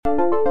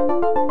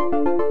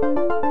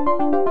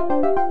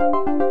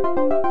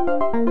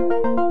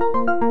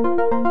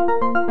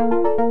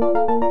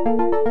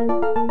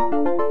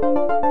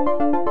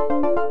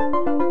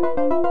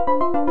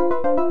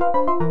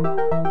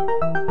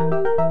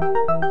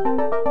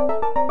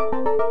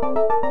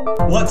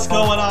What's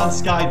going on,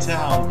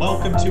 Skytown?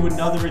 Welcome to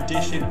another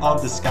edition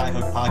of the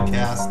Skyhook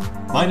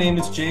Podcast. My name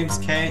is James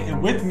K,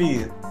 and with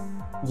me,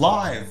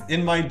 live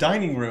in my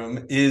dining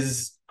room,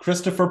 is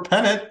Christopher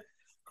Pennant.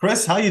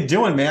 Chris, how you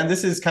doing, man?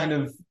 This is kind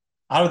of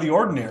out of the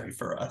ordinary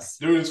for us.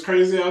 Dude, it's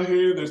crazy out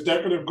here. There's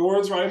decorative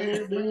gourds right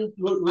here, dude.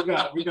 Look,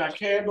 we got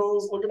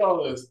candles. Look at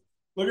all this.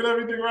 Look at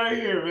everything right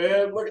here,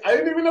 man. Look, I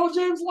didn't even know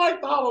James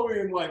liked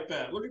Halloween like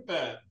that. Look at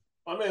that.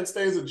 My man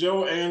stays at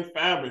Joe and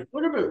Fabric.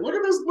 Look at this. Look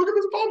at this. Look at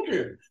this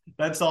pumpkin.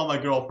 That's all my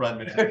girlfriend,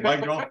 man. My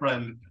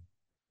girlfriend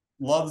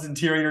loves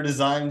interior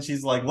design.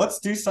 She's like, let's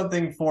do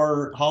something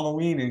for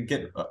Halloween and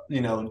get,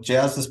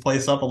 jazz this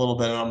place up a little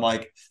bit. And I'm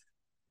like,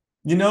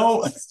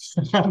 I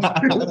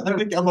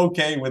think I'm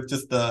okay with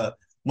just the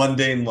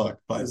mundane look.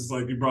 But it's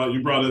like you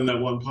brought in that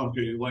one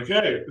pumpkin. You're like,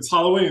 hey, it's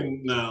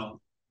Halloween now.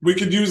 We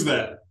could use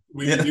that.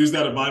 We could use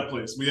that at my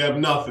place. We have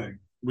nothing.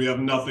 We have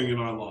nothing in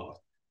our loft.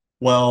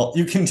 Well,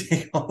 you can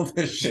take all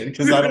this shit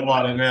because I don't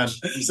want it, man.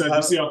 You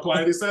see how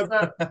quiet he said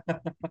that?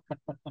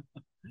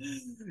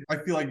 I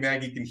feel like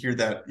Maggie can hear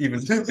that even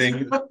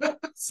being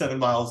 7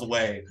 miles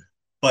away.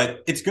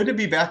 But it's good to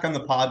be back on the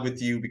pod with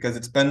you because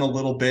it's been a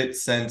little bit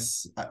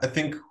since I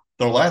think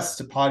the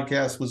last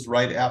podcast was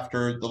right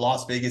after the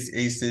Las Vegas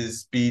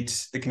Aces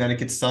beat the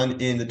Connecticut Sun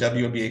in the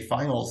WNBA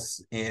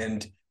finals.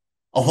 And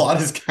a lot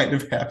has kind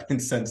of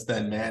happened since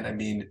then, man. I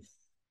mean,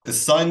 the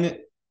Sun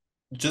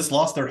just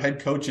lost their head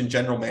coach and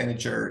general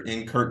manager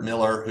in Curt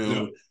Miller,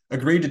 who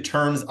agreed to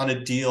terms on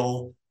a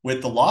deal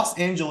with the Los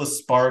Angeles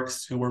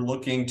Sparks, who were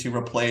looking to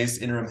replace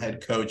interim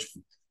head coach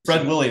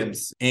Fred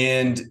Williams.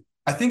 And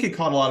I think it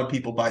caught a lot of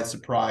people by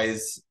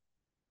surprise.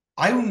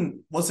 I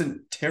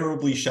wasn't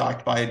terribly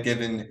shocked by it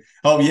given,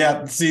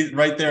 see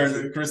right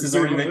there, Chris is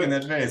already making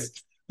that face.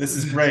 This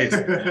is great.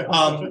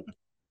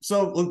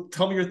 So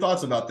tell me your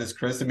thoughts about this,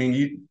 Chris. I mean,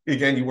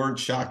 you weren't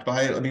shocked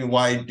by it. I mean,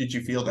 why did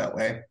you feel that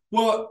way?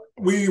 Well,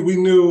 we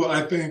knew,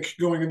 I think,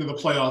 going into the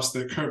playoffs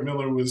that Curt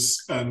Miller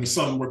and the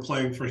Sun were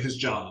playing for his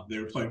job. They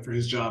were playing for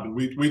his job. And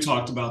we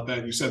talked about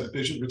that. You said that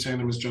they should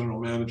retain him as general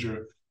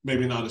manager,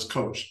 maybe not as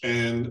coach.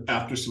 And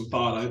after some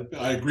thought,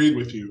 I agreed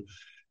with you.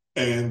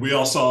 And we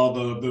all saw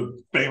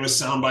the famous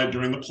soundbite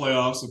during the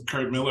playoffs of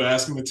Curt Miller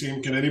asking the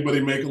team, can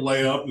anybody make a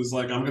layup? It's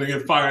like, I'm going to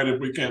get fired if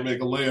we can't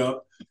make a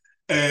layup.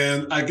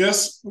 And I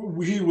guess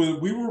we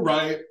were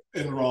right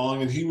and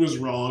wrong, and he was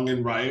wrong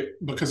and right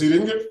because he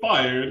didn't get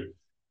fired.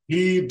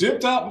 He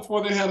dipped out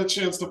before they had a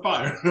chance to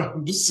fire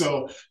him.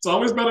 So it's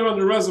always better on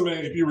your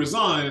resume if you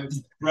resign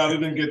rather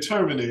than get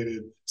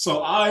terminated.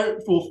 So I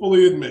will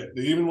fully admit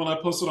that even when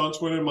I posted on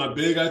Twitter my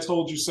big I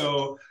told you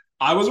so,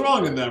 I was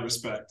wrong in that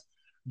respect.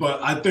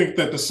 But I think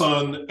that the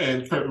Sun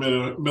and Curt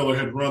Miller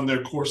had run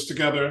their course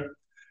together.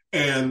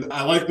 And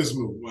I like this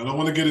move. I don't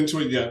want to get into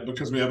it yet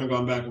because we haven't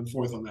gone back and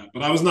forth on that.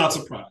 But I was not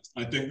surprised.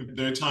 I think that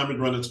their time had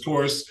run its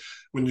course.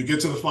 When you get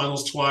to the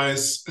finals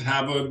twice,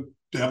 have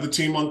the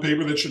team on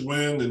paper that should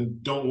win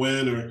and don't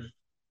win or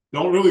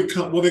don't really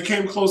come. Well, they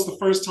came close the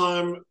first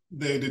time.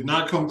 They did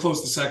not come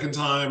close the second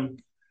time.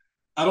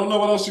 I don't know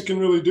what else you can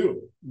really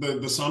do.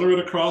 The Sun are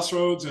at a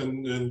crossroads,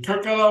 and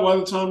Curt got out while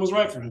the time was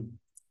right for him.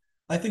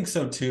 I think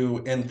so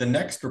too. And the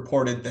Next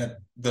reported that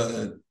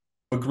the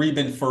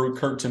agreement for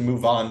Curt to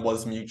move on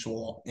was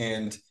mutual.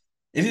 And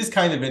it is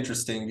kind of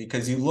interesting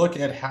because you look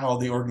at how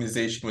the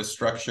organization was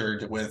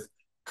structured with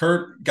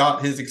Curt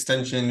got his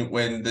extension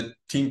when the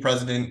team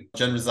president,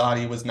 Jen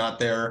Rosati, was not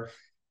there.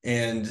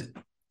 And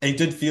it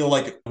did feel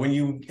like when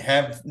you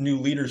have new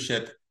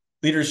leadership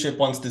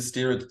wants to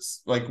steer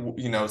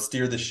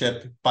the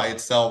ship by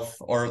itself,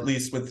 or at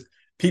least with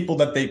people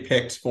that they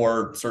picked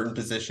for certain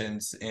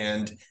positions.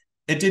 And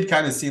it did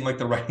kind of seem like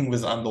the writing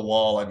was on the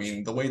wall. I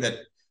mean, the way that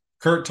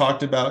Curt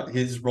talked about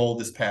his role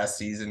this past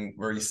season,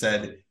 where he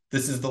said,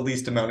 this is the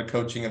least amount of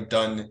coaching I've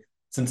done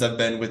since I've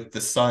been with the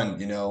Sun,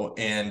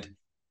 and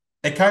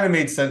it kind of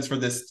made sense for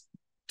this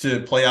to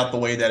play out the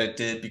way that it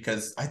did,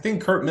 because I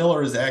think Curt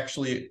Miller is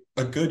actually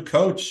a good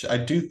coach. I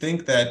do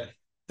think that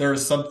there are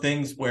some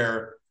things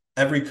where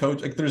every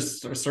coach, like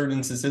there's certain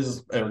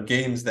instances or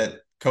games that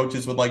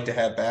coaches would like to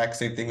have back.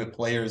 Same thing with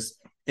players.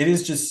 It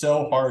is just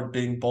so hard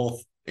being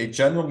both a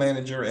general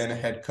manager and a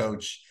head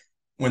coach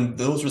when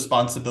those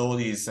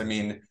responsibilities, I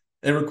mean,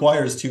 it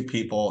requires two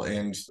people,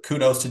 and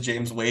kudos to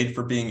James Wade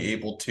for being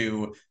able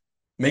to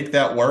make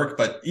that work.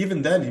 But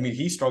even then, I mean,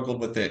 he struggled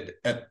with it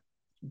at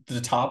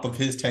the top of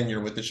his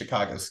tenure with the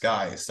Chicago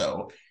Sky.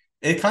 So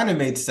it kind of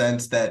made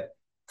sense that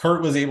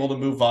Curt was able to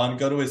move on,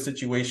 go to a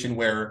situation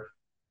where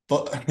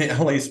the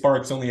LA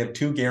Sparks only have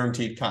 2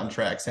 guaranteed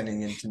contracts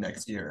heading into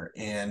next year.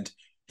 And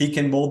he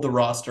can mold the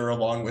roster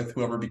along with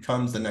whoever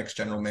becomes the next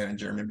general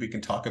manager. Maybe we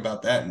can talk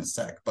about that in a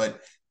sec.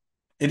 But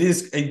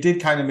it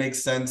did kind of make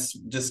sense,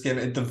 just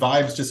given the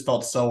vibes just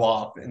felt so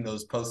off in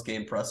those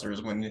post-game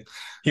pressers when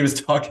he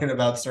was talking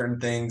about certain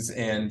things.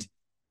 And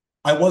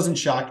I wasn't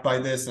shocked by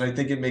this, and I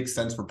think it makes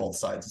sense for both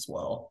sides as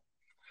well.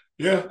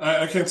 Yeah,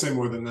 I can't say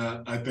more than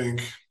that. I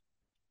think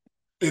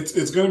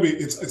it's going to be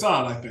it's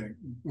odd. I think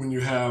when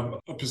you have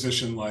a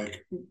position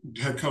like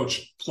head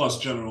coach plus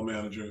general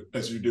manager,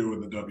 as you do in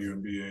the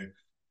WNBA,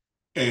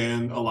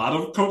 And a lot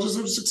of coaches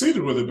have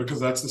succeeded with it because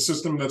that's the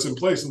system that's in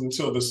place. And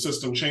until the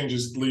system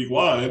changes league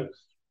wide,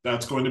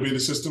 that's going to be the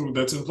system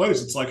that's in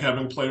place. It's like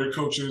having player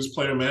coaches,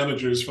 player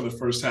managers for the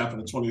first half of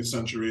the 20th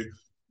century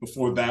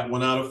before that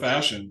went out of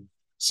fashion.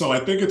 So I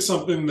think it's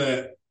something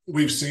that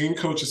we've seen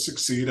coaches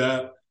succeed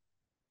at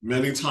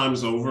many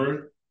times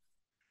over.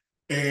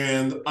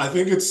 And I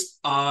think it's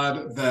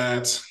odd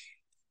that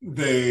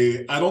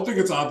I don't think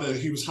it's odd that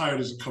he was hired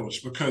as a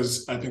coach,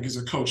 because I think he's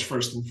a coach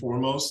first and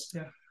foremost.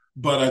 Yeah.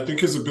 But I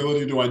think his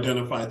ability to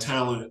identify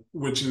talent,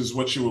 which is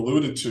what you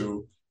alluded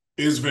to,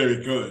 is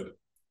very good.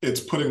 It's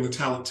putting the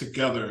talent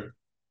together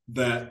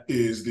that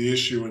is the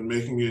issue, and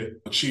making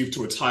it achieve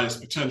to its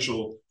highest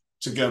potential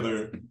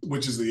together,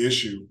 which is the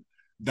issue.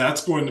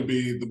 That's going to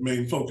be the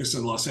main focus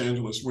in Los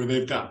Angeles, where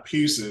they've got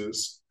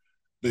pieces.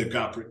 They've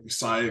got Brittany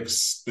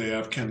Sykes, they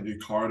have Kennedy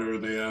Carter,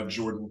 they have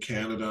Jordan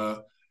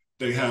Canada,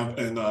 they have,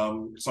 and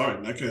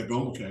Nneka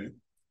Egomake.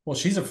 Well,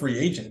 she's a free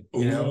agent.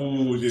 You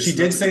know, yes, she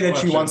did say that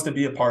she wants to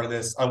be a part of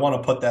this. I want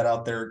to put that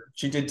out there.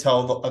 She did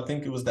tell, I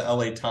think it was the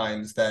LA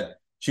Times, that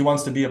she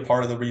wants to be a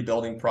part of the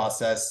rebuilding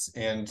process.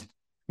 And I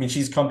mean,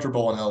 she's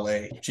comfortable in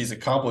LA. She's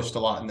accomplished a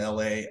lot in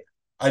LA.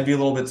 I'd be a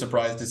little bit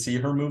surprised to see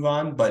her move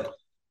on, but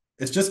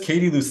it's just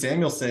Katie Lou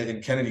Samuelson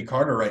and Kennedy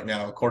Carter right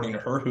now, according to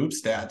her hoop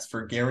stats,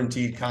 for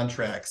guaranteed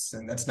contracts.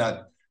 And that's not,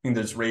 I mean,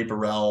 there's Ray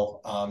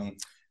Burrell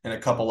and a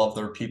couple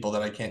other people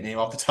that I can't name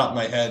off the top of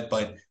my head,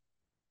 but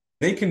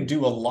they can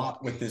do a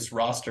lot with this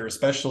roster,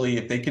 especially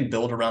if they can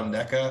build around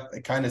Nneka.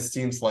 It kind of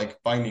seems like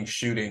finding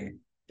shooting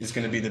is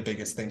going to be the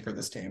biggest thing for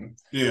this team.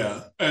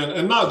 Yeah,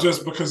 and not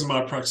just because of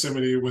my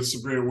proximity with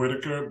Sabrina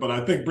Whitaker, but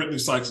I think Brittany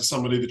Sykes is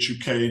somebody that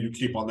you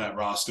keep on that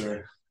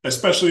roster,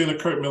 especially in a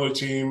Curt Miller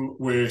team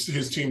where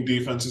his team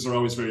defenses are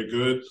always very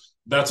good.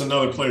 That's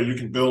another player you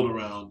can build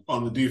around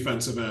on the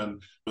defensive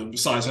end. And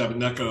besides having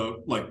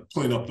Nneka like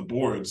clean up the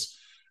boards,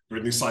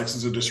 Brittany Sykes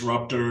is a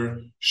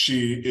disruptor.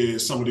 She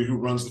is somebody who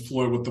runs the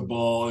floor with the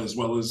ball as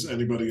well as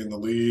anybody in the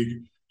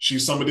league.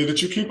 She's somebody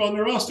that you keep on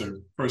your roster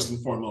first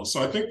and foremost.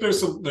 So I think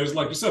there's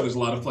like you said, there's a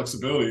lot of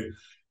flexibility.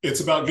 It's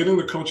about getting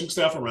the coaching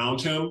staff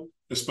around him,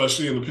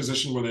 especially in the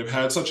position where they've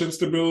had such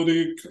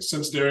instability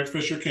since Derek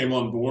Fisher came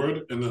on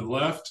board and then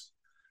left,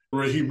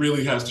 where he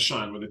really has to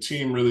shine, where the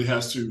team really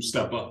has to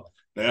step up.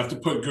 They have to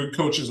put good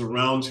coaches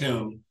around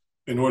him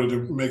in order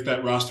to make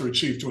that roster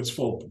achieve to its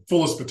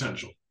fullest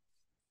potential.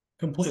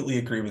 Completely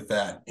agree with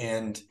that.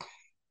 And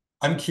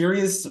I'm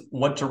curious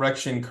what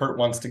direction Curt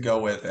wants to go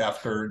with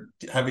after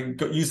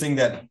using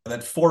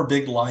that four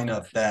big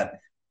lineup that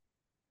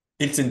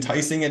it's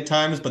enticing at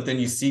times, but then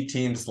you see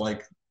teams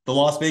like the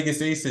Las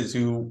Vegas Aces,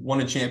 who won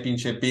a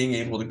championship, being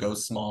able to go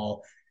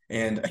small.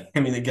 And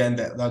I mean, again,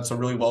 that's a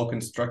really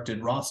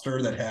well-constructed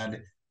roster that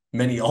had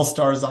many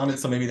all-stars on it.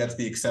 So maybe that's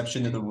the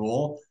exception to the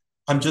rule.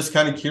 I'm just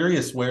kind of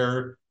curious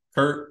where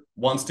Curt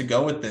wants to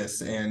go with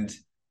this. And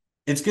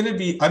it's going to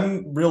be,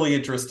 I'm really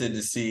interested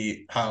to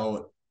see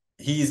how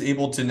he's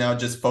able to now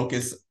just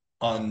focus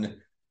on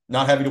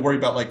not having to worry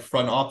about like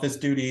front office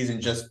duties and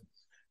just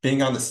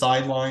being on the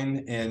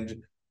sideline,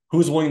 and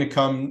who's willing to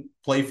come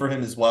play for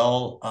him as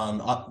well.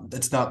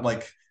 It's not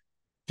like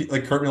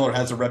Curt Miller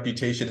has a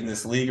reputation in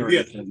this league or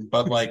anything,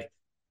 but like,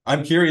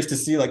 I'm curious to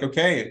see like,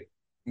 okay,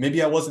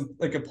 maybe I wasn't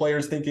like a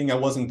player's thinking, I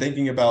wasn't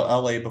thinking about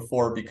LA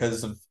before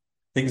because of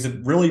things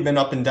have really been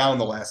up and down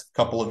the last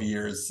couple of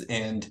years.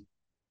 And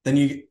then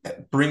you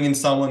bring in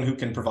someone who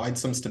can provide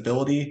some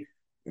stability,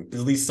 at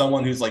least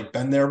someone who's like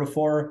been there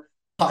before.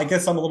 I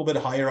guess I'm a little bit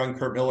higher on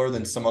Curt Miller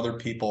than some other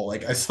people.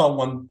 Like I saw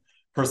one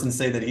person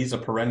say that he's a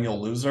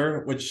perennial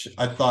loser, which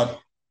I thought,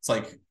 it's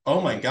like,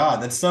 oh my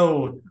God, that's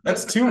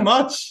too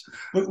much.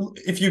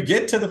 If you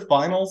get to the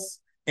finals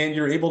and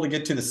you're able to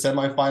get to the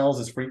semifinals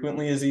as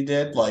frequently as he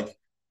did, like,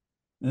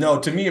 no,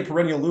 to me, a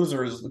perennial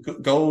loser is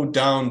go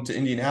down to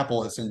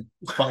Indianapolis and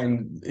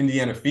find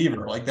Indiana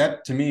Fever. Like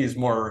that to me is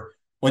more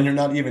when you're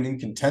not even in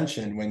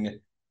contention. When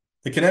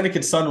the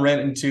Connecticut Sun ran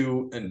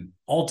into an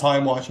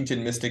all-time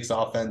Washington Mystics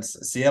offense,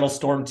 a Seattle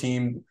Storm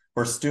team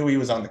where Stewie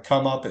was on the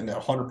come-up and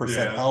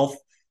 100% health,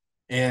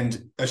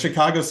 and a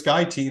Chicago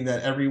Sky team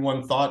that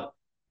everyone thought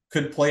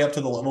could play up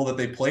to the level that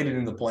they played it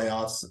in the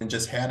playoffs and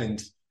just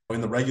hadn't in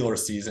the regular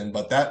season.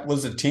 But that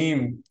was a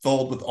team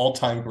filled with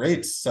all-time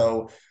greats.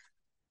 So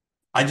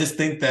I just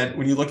think that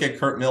when you look at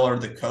Curt Miller,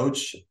 the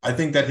coach, I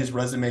think that his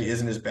resume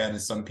isn't as bad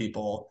as some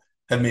people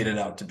have made it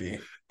out to be.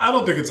 I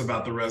don't think it's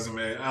about the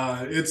resume.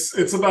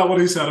 It's about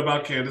what he said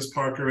about Candace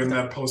Parker in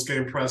that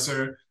post-game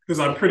presser, because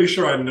I'm pretty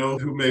sure I know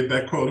who made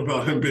that quote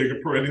about him being a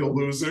perennial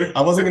loser.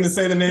 I wasn't going to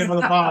say the name of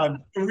the pod.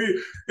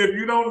 If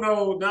you don't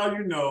know, now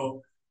you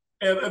know.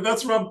 And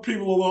that's rubbed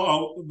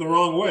people the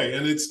wrong way.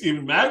 And it's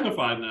even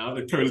magnified now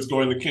that Curt is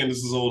going to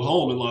Candace's old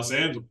home in Los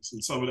Angeles.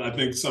 And I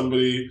think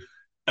somebody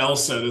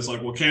else said, it's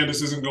like, well,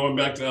 Candace isn't going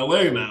back to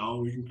LA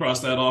now. We can cross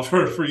that off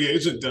her free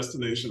agent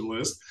destination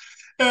list.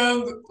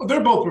 And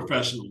they're both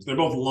professionals. They're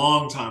both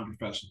longtime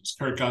professionals.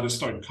 Curt got his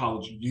start in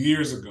college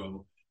years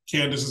ago.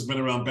 Candace has been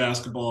around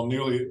basketball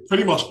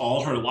pretty much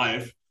all her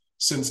life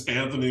since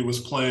Anthony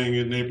was playing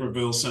in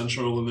Naperville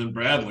Central and then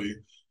Bradley.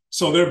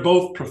 So they're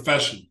both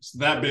professionals.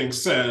 That being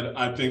said,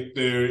 I think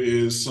there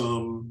is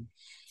some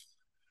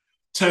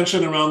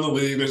tension around the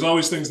league. There's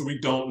always things that we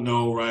don't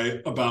know,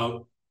 right,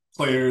 about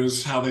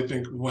players, how they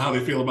think, how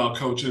they feel about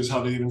coaches,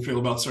 how they even feel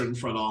about certain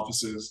front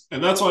offices.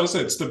 And that's why I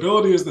said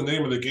stability is the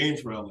name of the game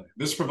for LA.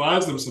 This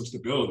provides them some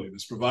stability.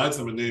 This provides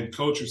them a named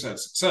coach who's had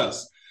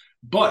success.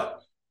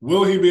 But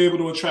will he be able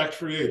to attract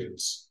free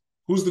agents?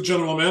 Who's the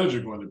general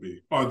manager going to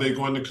be? Are they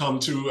going to come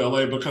to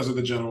LA because of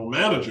the general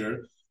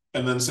manager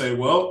and then say,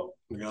 well,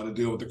 we got to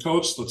deal with the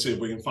coach. Let's see if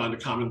we can find a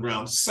common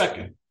ground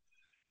second.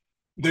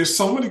 There's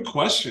so many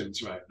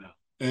questions right now.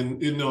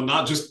 And,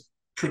 not just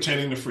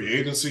pertaining to free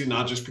agency,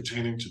 not just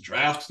pertaining to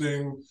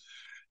drafting.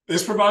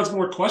 This provides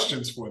more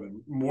questions for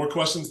them, more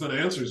questions than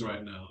answers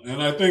right now.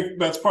 And I think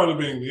that's part of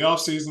being the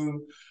offseason,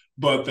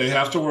 but they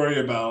have to worry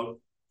about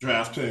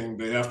drafting.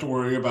 They have to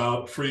worry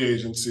about free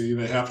agency.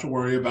 They have to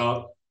worry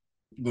about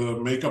the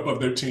makeup of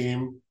their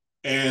team.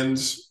 And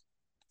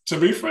to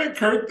be frank,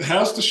 Curt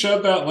has to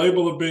shed that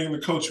label of being the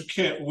coach who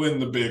can't win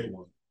the big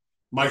one.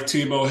 Mike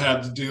Tebow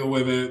had to deal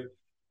with it.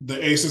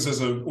 The Aces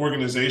as an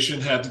organization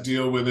had to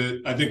deal with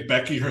it. I think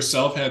Becky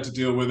herself had to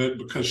deal with it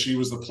because she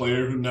was the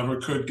player who never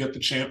could get the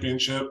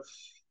championship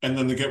and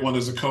then to get one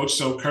as a coach.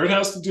 So Curt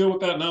has to deal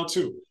with that now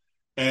too.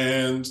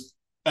 And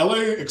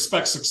LA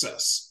expects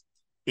success.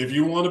 If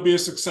you want to be a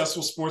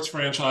successful sports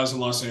franchise in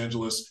Los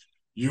Angeles,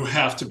 you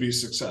have to be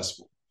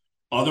successful.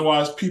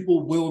 Otherwise,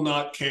 people will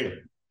not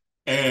care.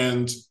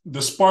 And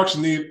the Sparks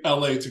need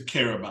LA to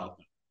care about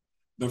them.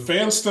 The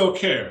fans still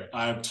care.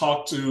 I've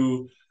talked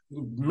to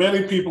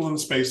many people in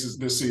spaces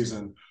this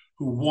season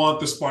who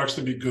want the Sparks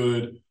to be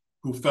good,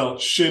 who felt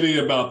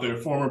shitty about their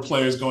former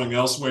players going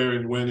elsewhere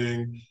and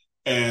winning,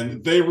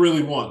 and they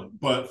really want it.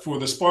 But for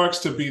the Sparks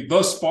to be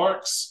the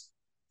Sparks,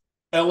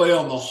 LA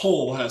on the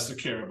whole has to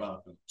care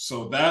about them.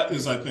 So that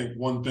is, I think,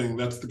 one thing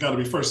that's got to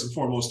be first and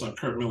foremost on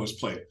Curt Miller's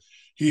plate.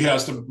 He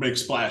has to make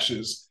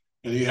splashes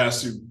and he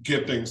has to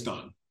get things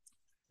done.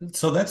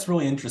 So that's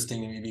really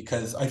interesting to me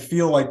because I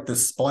feel like the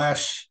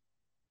splash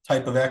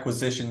type of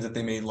acquisitions that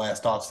they made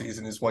last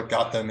offseason is what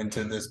got them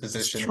into this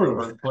position in the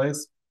first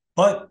place.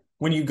 But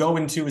when you go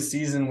into a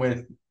season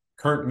with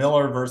Curt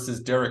Miller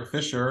versus Derek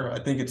Fisher, I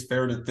think it's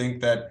fair to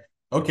think that,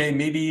 okay,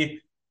 maybe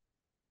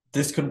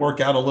this could work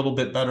out a little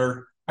bit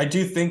better. I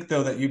do think,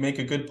 though, that you make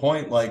a good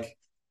point. Like,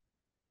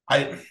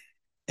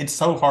 it's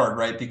so hard,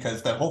 right?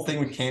 Because that whole thing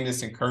with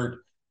Candace and Curt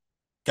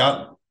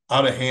got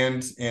out of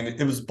hand and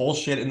it was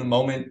bullshit in the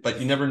moment, but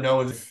you never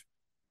know if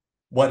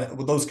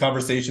what those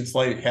conversations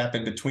like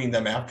happen between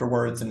them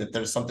afterwards and if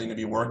there's something to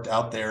be worked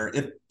out there,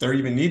 if there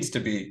even needs to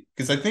be.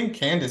 Because I think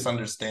Candace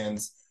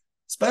understands,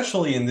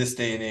 especially in this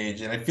day and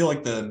age, and I feel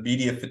like the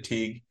media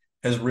fatigue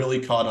has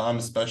really caught on,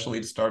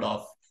 especially to start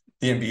off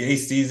the NBA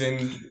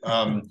season,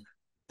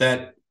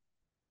 that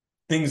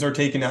things are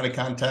taken out of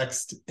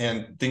context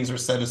and things are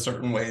said a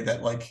certain way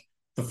that, like,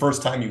 the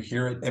first time you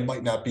hear it, it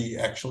might not be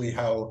actually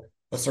how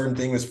a certain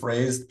thing was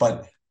phrased.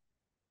 But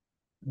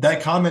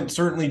that comment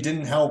certainly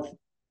didn't help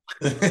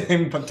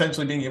him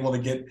potentially being able to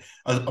get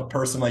a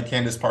person like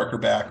Candace Parker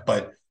back.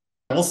 But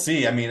we'll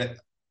see. I mean,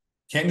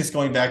 Candace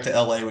going back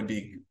to LA would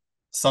be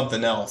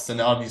something else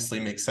and obviously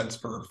makes sense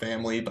for her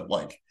family. But,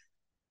 like,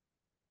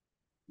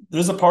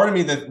 there's a part of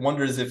me that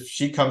wonders if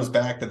she comes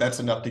back, that's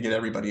enough to get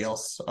everybody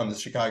else on the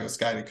Chicago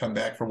Sky to come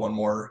back for one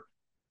more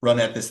run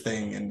at this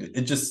thing. And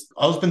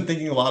I've been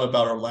thinking a lot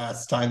about our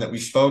last time that we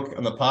spoke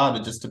on the pod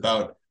and just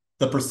about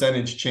the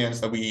percentage chance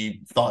that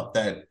we thought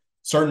that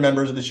certain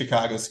members of the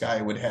Chicago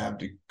Sky would have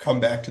to come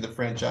back to the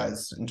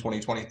franchise in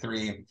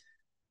 2023. And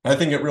I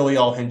think it really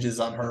all hinges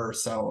on her.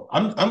 So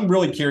I'm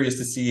really curious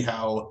to see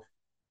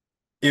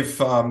if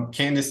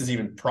Candace is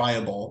even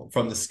pryable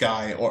from the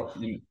Sky, or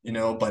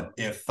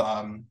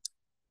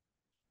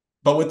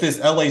but with this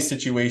LA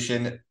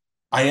situation,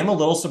 I am a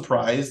little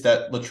surprised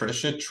that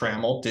Latricia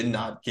Trammell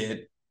didn't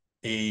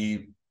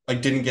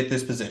get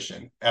this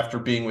position after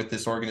being with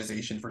this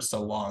organization for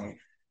so long.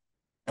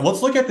 And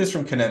let's look at this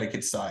from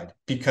Connecticut's side,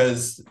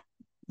 because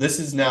this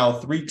is now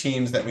 3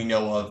 teams that we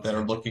know of that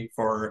are looking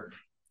for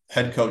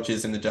head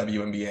coaches in the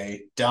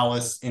WNBA: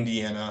 Dallas,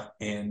 Indiana,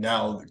 and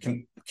now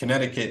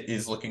Connecticut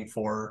is looking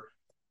for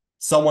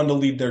someone to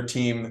lead their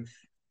team.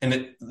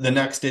 And the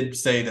Next did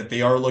say that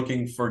they are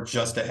looking for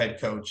just a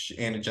head coach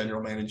and a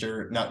general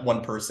manager, not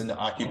one person to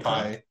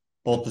occupy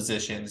both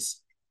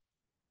positions.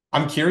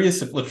 I'm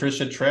curious if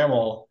Latricia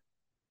Trammell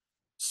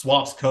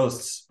swaps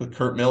coasts with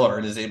Curt Miller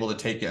and is able to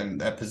take in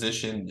that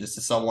position just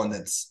as someone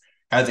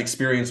has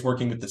experience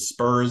working with the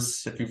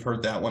Spurs, if you've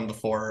heard that one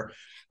before.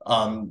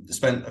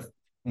 Spent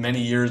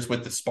many years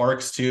with the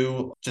Sparks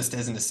too, just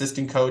as an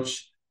assistant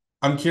coach.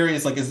 I'm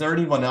curious, like, is there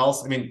anyone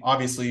else? I mean,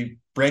 obviously,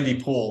 Brandy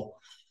Poole,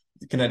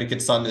 the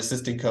Connecticut Sun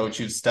assistant coach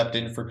who stepped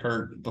in for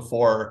Curt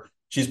before,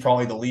 she's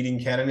probably the leading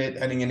candidate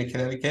heading into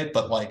Connecticut.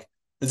 But, like,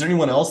 is there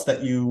anyone else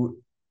that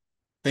you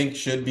think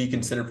should be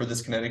considered for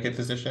this Connecticut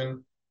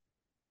position?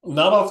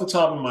 Not off the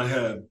top of my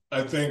head.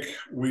 I think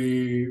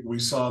we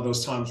saw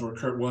those times where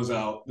Curt was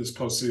out this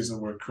postseason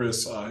where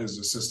Chris, his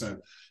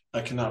assistant,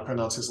 I cannot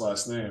pronounce his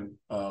last name.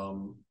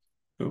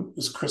 Who?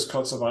 Is Chris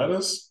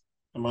Kotsavaitis?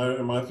 Am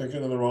I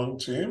thinking of the wrong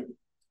team?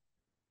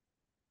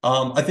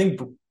 I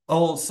think.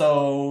 Oh,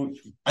 so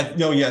I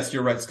no. Yes,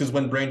 you're right. It's because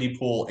when Brandy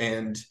Poole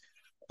and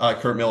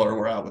Curt Miller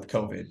were out with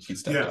COVID, he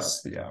stepped up.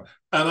 Yes. Yeah.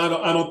 And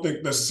I don't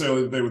think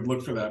necessarily they would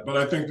look for that, but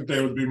I think that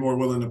they would be more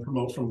willing to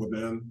promote from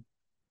within,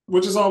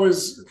 which is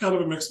always kind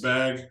of a mixed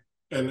bag.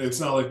 And it's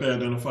not like they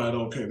identified,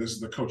 okay, this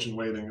is the coach in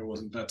waiting. It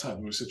wasn't that type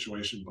of a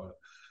situation,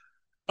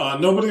 but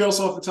nobody else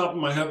off the top of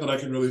my head that I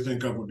can really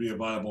think of would be a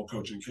viable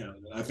coaching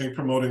candidate. I think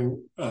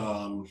promoting,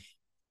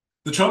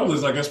 the trouble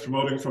is, I guess,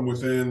 promoting from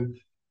within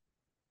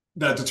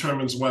that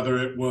determines whether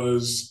it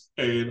was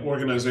an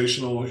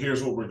organizational,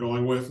 here's what we're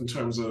going with in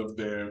terms of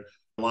their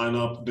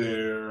lineup,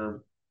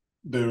 the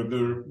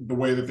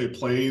way that they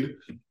played,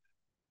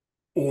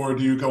 or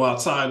do you go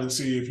outside and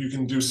see if you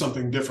can do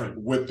something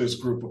different with this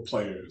group of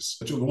players,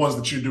 the ones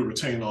that you do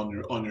retain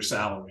on your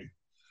salary?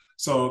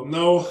 So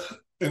no,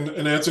 in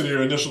answer to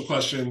your initial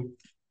question,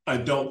 I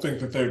don't think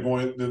that they're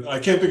going. I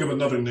can't think of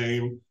another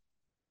name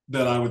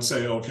that I would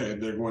say, okay,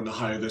 they're going to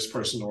hire this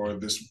person or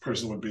this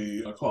person would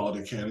be a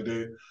quality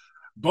candidate.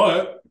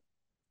 But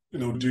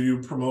do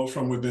you promote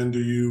from within? Do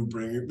you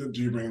bring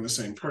in the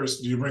same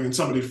person? Do you bring in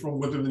somebody from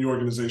within the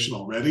organization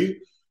already?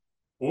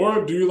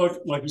 Or do you,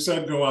 like you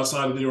said, go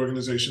outside of the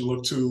organization,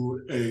 look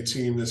to a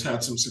team that's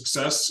had some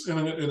success in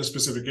a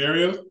specific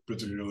area,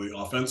 particularly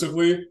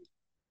offensively,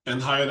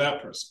 and hire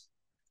that person?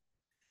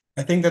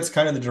 I think that's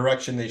kind of the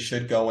direction they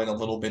should go in a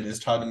little bit, is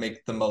try to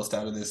make the most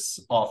out of this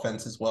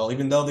offense as well.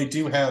 Even though they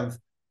do have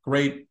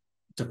great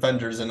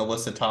defenders in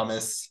Alyssa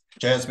Thomas,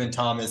 Jasmine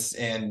Thomas,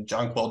 and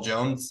Jonquel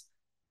Jones,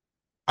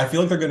 I feel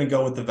like they're going to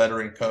go with the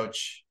veteran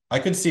coach. I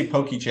could see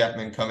Pokey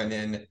Chapman coming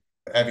in,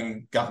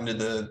 having gotten to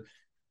the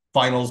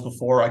finals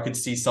before. I could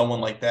see someone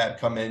like that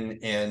come in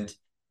and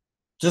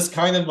just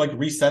kind of like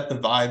reset the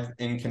vibe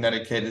in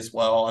Connecticut as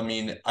well. I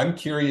mean, I'm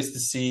curious to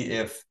see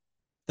if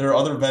there are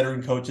other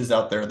veteran coaches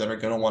out there that are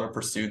going to want to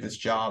pursue this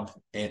job,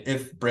 and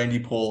if Brandy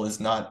Poole is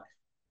not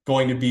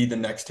going to be the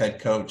next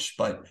head coach.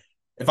 But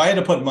if I had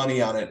to put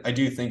money on it, I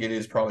do think it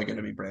is probably going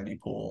to be Brandy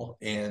Poole.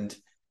 And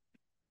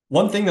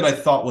one thing that I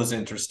thought was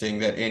interesting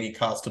that Annie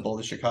Costabile,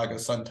 the Chicago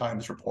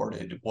Sun-Times,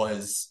 reported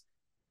was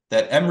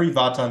that Emery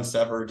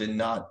Vatan-Sever did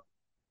not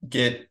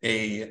get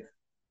a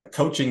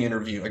coaching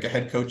interview, like a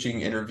head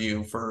coaching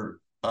interview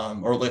for,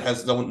 or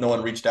has no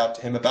one reached out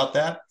to him about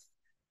that.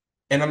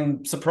 And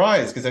I'm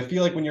surprised because I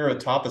feel like when you're a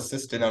top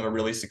assistant on a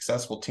really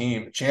successful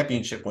team,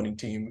 championship winning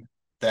team,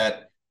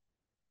 that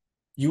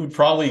you would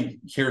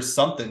probably hear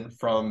something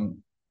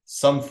from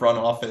some front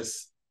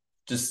office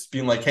just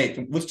being like,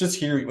 hey, let's just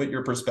hear what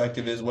your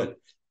perspective is. What,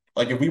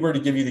 like, if we were to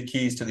give you the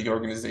keys to the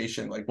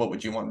organization, like, what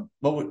would you want?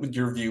 What would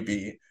your view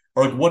be?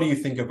 Or like, what do you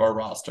think of our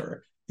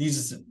roster?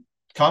 These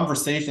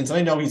conversations, and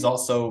I know he's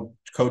also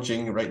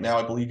coaching right now.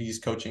 I believe he's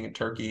coaching in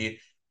Turkey,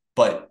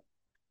 but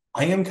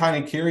I am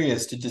kind of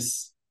curious to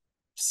just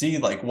see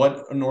like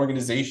what an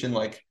organization,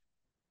 like,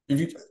 if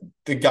you,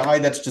 the guy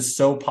that's just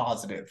so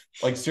positive,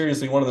 like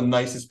seriously, one of the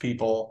nicest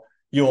people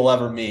you will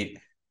ever meet,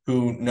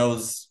 who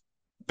knows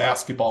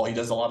basketball. He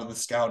does a lot of the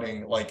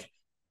scouting, like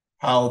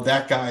how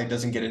that guy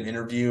doesn't get an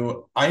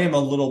interview. I am a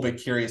little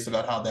bit curious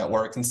about how that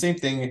works. And same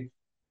thing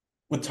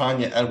with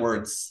Tanya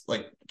Edwards,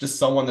 like just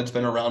someone that's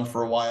been around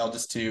for a while,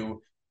 just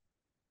to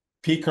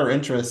pique her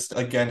interest.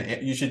 Again,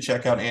 you should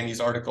check out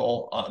Annie's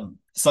article on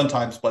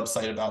Sun-Times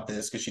website about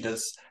this, because she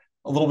does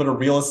a little bit of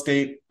real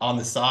estate on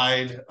the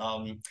side.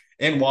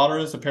 Ann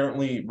Waters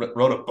apparently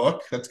wrote a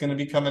book that's going to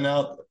be coming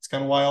out. It's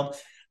kind of wild,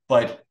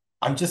 but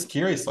I'm just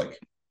curious, like,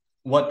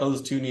 what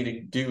those two need to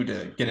do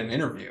to get an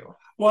interview.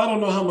 Well, I don't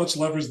know how much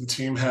leverage the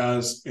team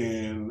has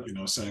in,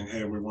 saying,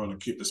 hey, we want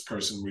to keep this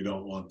person. We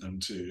don't want them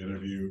to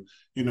interview.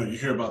 You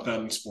hear about that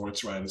in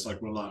sports, right? It's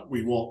like,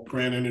 we won't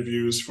grant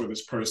interviews for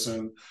this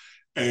person.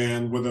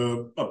 And with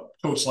a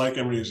coach like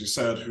Emery, as you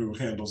said, who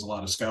handles a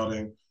lot of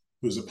scouting,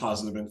 who's a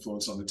positive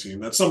influence on the team,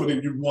 that's somebody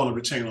you want to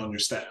retain on your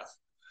staff.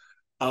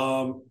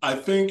 I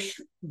think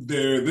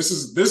this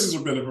is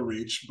a bit of a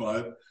reach,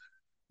 but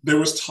there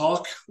was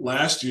talk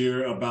last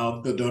year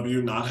about the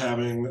W not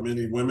having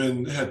many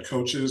women head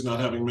coaches, not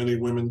having many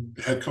women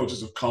head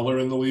coaches of color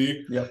in the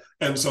league. Yep.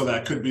 And so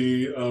that could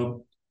be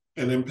an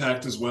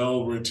impact as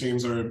well, where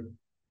teams are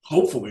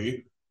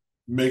hopefully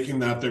making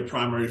that their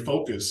primary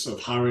focus of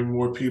hiring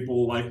more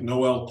people like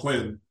Noelle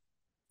Quinn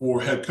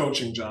for head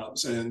coaching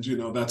jobs. And,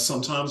 that's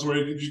sometimes where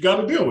you got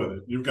to deal with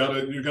it. You got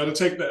to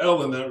take the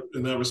L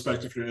in that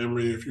respect. If you're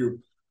Emery, if you're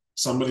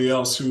somebody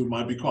else who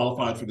might be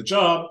qualified for the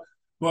job,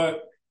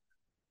 but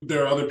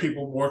there are other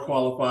people more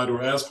qualified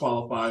or as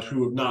qualified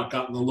who have not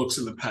gotten the looks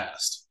in the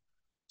past.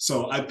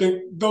 So I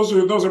think those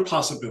are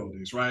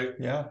possibilities, right?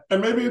 Yeah. And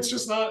maybe it's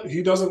just not,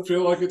 he doesn't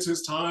feel like it's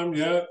his time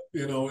yet.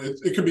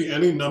 It could be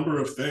any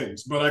number of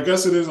things, but I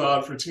guess it is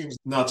odd for teams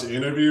not to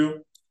interview,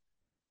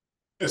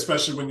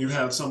 especially when you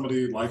had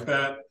somebody like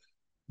that.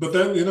 But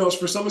then,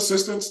 for some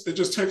assistants, it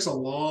just takes a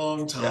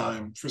long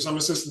time. Yeah. For some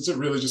assistants, it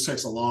really just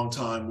takes a long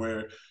time,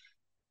 where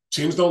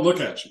teams don't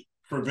look at you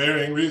for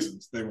varying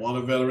reasons. They want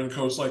a veteran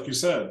coach, like you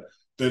said.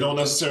 They don't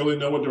necessarily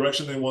know what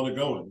direction they want to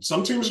go in.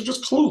 Some teams are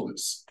just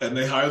clueless and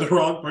they hire the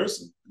wrong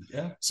person.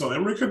 Yeah. So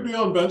Emery could be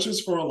on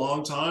benches for a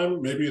long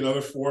time, maybe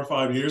another 4 or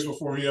 5 years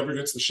before he ever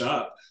gets the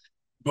shot.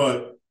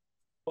 But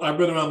I've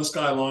been around this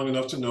guy long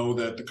enough to know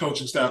that the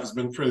coaching staff has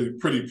been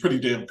pretty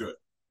damn good.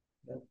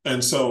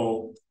 And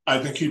so I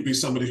think he'd be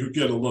somebody who'd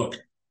get a look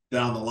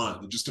down the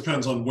line. It just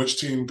depends on which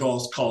team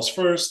calls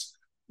first,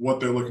 what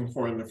they're looking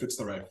for, and if it's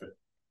the right fit.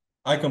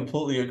 I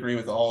completely agree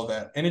with all of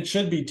that. And it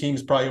should be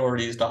teams'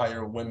 priorities to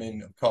hire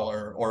women of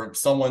color or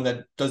someone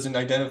that doesn't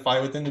identify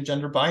within the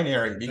gender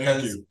binary,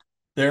 because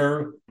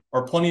there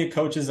are plenty of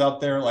coaches out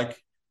there. Like,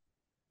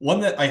 one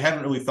that I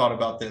haven't really thought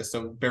about this,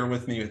 so bear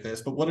with me with this,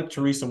 but what if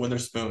Teresa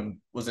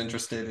Witherspoon was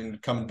interested in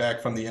coming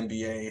back from the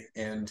NBA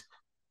and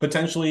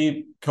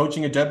potentially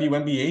coaching a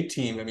WNBA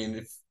team? I mean,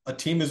 if a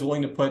team is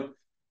willing to put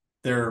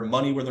their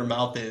money where their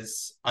mouth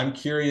is, I'm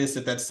curious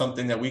if that's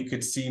something that we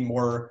could see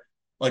more,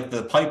 like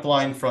the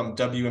pipeline from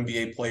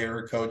WNBA player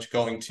or coach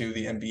going to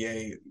the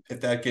NBA,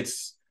 if that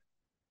gets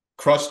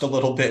crushed a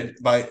little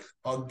bit by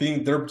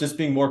there just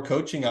being more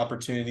coaching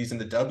opportunities in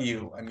the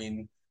W. I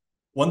mean,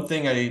 one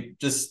thing I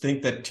just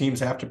think that teams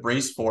have to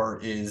brace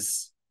for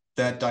is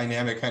that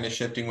dynamic kind of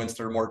shifting once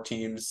there are more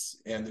teams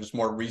and there's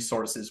more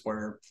resources,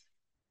 where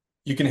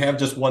you can have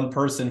just one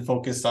person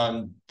focus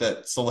on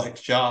that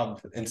select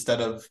job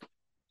instead of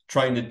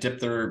trying to dip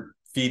their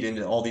feet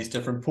into all these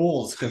different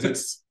pools,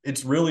 because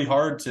it's really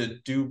hard to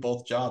do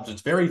both jobs.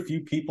 It's very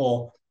few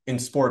people in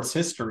sports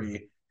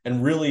history,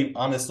 and really,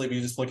 honestly, if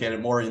you just look at it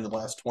more in the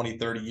last 20,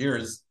 30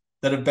 years,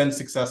 that have been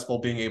successful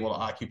being able to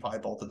occupy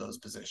both of those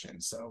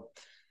positions.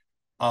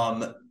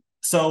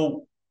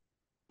 So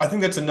I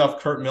think that's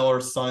enough Curt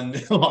Miller, son.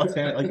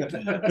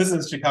 This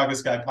is Chicago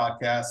Sky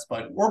podcast,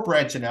 but we're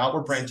branching out.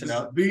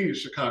 The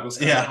Chicago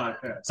Sky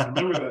podcast.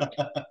 Remember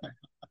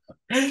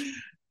that.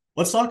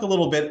 Let's talk a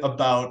little bit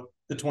about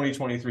the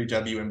 2023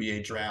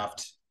 WNBA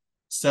draft.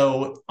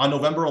 So on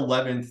November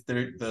 11th,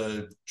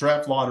 the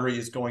draft lottery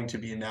is going to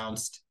be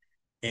announced,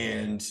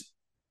 and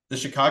the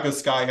Chicago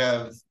Sky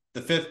have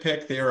the 5th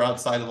pick. They are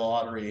outside of the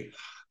lottery,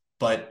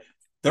 but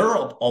there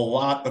are a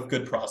lot of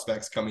good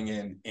prospects coming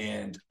in,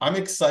 and I'm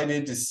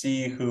excited to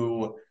see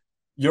who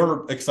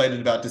you're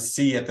excited about to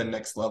see at the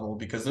next level,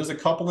 because there's a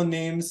couple of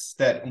names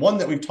one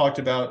that we've talked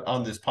about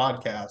on this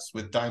podcast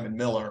with Diamond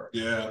Miller,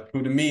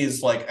 who to me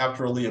is, like,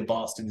 after Aaliyah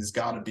Boston, has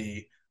got to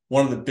be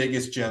one of the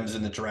biggest gems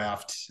in the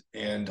draft.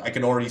 And I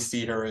can already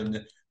see her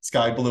in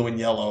sky blue and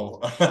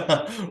yellow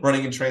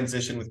running in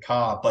transition with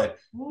Ka. But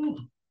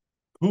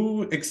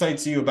who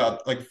excites you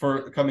about, like,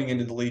 for coming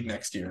into the league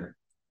next year?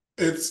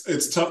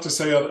 It's tough to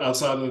say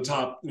outside of the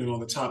top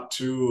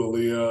 2,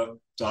 Aaliyah,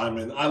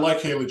 Diamond. I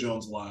like Haley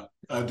Jones a lot.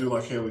 I do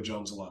like Haley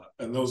Jones a lot,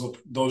 and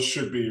those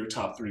should be your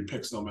top 3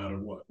 picks no matter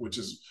what, which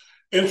is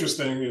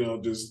interesting.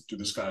 Do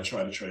this guy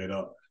try to trade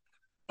up?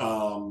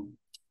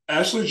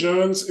 Ashley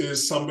Jones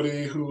is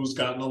somebody who's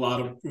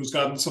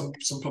gotten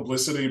some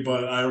publicity,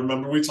 but I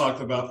remember we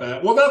talked about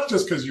that. Well, that's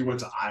just because you went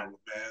to Iowa,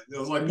 man. It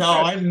was like, no,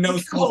 I know.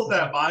 Call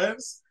that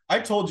bias. I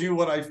told you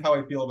how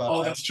I feel about.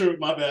 Oh, that's true.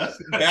 My bad.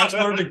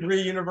 Bachelor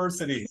degree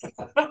university.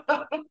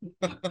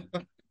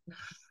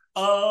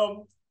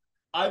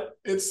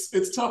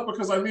 It's tough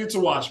because I need to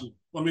watch more.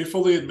 Let me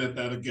fully admit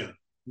that again.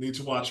 I need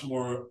to watch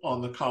more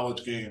on the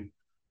college game.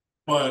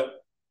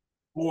 But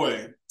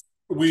boy,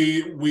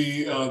 the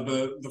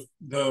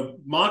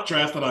mock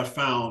draft that I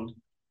found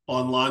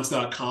on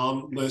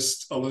lines.com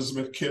lists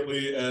Elizabeth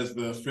Kitley as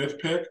the 5th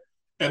pick.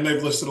 And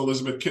they've listed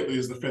Elizabeth Kitley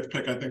as the 5th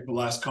pick, I think, the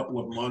last couple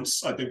of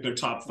months. I think their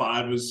top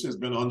 5 has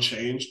been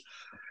unchanged.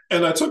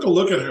 And I took a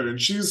look at her, and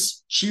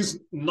she's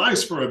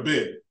nice for a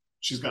big.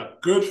 She's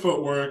got good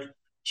footwork.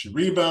 She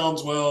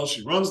rebounds well.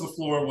 She runs the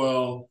floor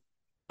well.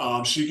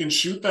 She can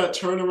shoot that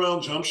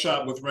turnaround jump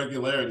shot with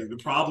regularity. The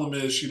problem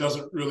is she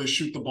doesn't really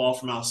shoot the ball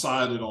from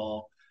outside at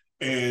all.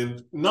 And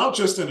not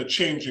just in a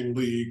changing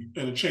league,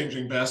 in a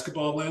changing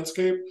basketball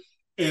landscape,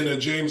 in a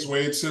James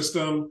Wade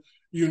system,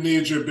 you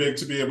need your big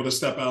to be able to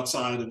step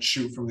outside and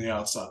shoot from the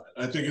outside.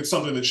 I think it's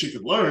something that she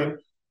could learn.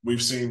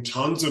 We've seen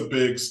tons of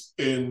bigs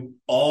in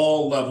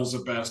all levels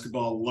of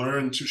basketball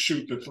learn to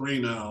shoot the 3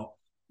 now,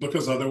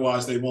 because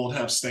otherwise they won't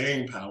have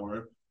staying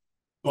power.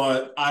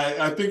 But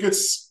I think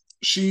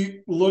she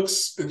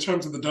looks, in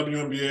terms of the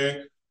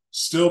WNBA,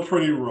 still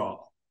pretty raw.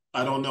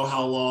 I don't know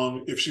how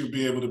long, if she would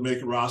be able to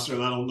make a roster,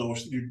 and I don't know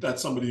if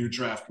that's somebody you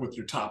draft with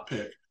your top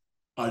pick,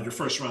 your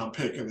first round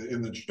pick,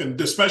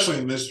 especially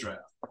in this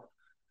draft.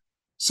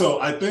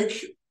 So I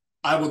think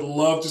I would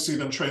love to see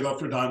them trade up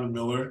for Diamond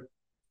Miller.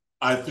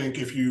 I think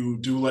if you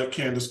do let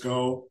Candace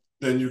go,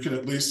 then you can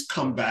at least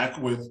come back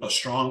with a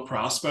strong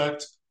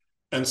prospect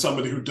and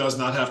somebody who does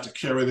not have to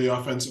carry the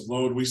offensive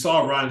load. We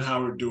saw Ryan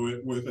Howard do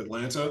it with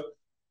Atlanta,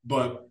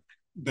 but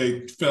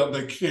they felt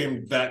they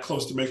came that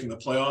close to making the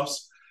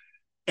playoffs.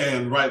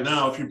 And right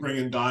now, if you bring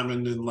in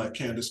Diamond and let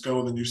Candace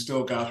go, then you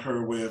still got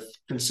her with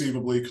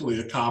conceivably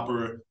Kalia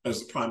Copper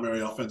as the primary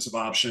offensive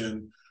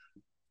option.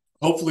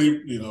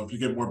 Hopefully, if you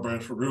get more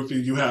burn for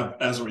Ruthie, you have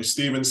Azari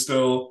Stevens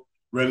still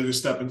ready to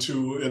step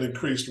into an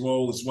increased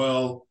role as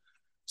well.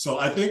 So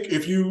I think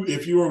if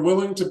you are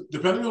willing to,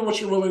 depending on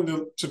what you're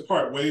willing to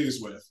part ways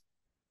with,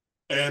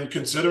 and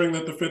considering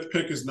that the fifth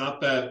pick is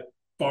not that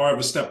far of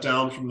a step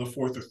down from the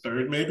fourth or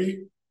third,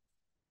 maybe,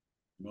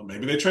 well,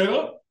 maybe they trade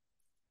up.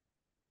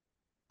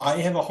 I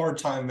have a hard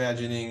time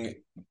imagining,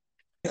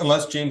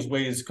 unless James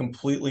Wade is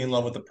completely in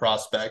love with the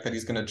prospect, that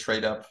he's going to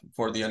trade up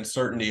for the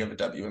uncertainty of a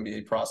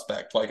WNBA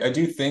prospect. Like, I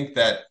do think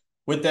that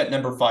with that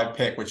number 5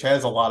 pick, which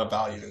has a lot of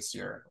value this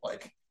year,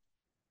 like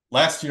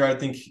last year, I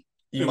think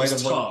you It might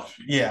was have tough.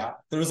 yeah,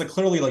 there was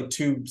clearly like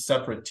 2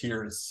 separate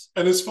tiers.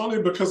 And it's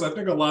funny because I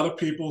think a lot of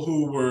people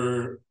who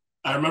were,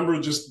 I remember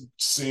just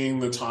seeing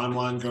the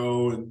timeline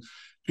go, and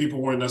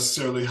people weren't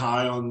necessarily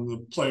high on the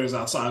players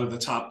outside of the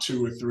top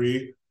 2 or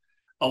 3.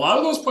 A lot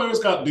of those players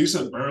got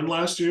decent burn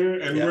last year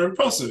and Yeah. were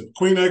impressive.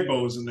 Queen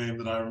Egbo is a name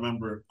that I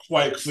remember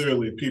quite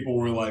clearly. People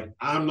were like,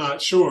 I'm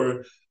not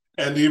sure.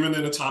 And even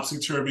in a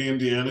topsy-turvy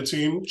Indiana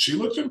team, she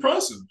looked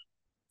impressive.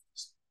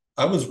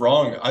 I was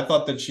wrong. I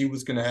thought that she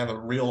was going to have a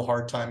real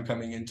hard time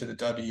coming into the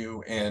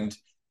W. And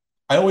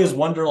I always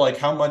wonder, like,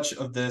 how much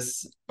of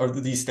this or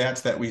these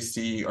stats that we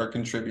see are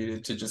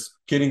contributed to just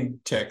getting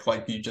tick,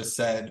 like you just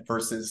said,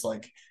 versus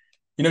like,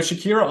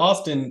 Shakira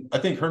Austin, I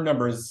think her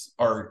numbers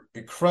are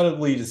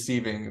incredibly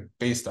deceiving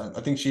based on,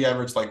 I think she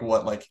averaged like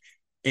what, like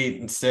 8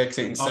 and 6,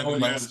 8 and 7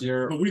 last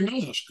year. But we know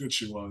how good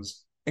she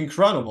was.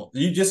 Incredible.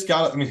 You just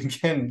got, I mean,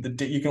 again,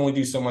 you can only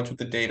do so much with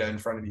the data in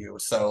front of you.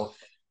 So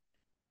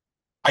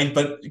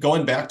but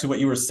going back to what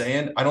you were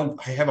saying,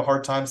 I have a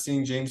hard time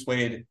seeing James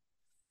Wade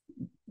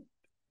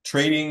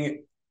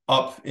trading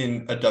up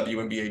in a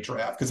WNBA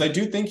draft because I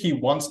do think he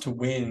wants to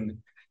win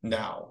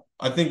now.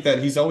 I think that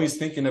he's always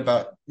thinking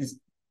about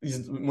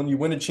when you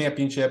win a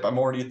championship, I'm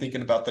already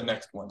thinking about the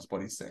next one's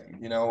what he's saying,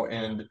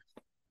 and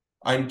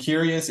I'm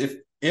curious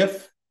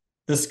if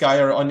the Sky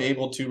are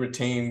unable to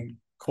retain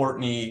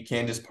Courtney,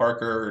 Candace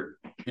Parker,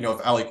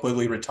 if Allie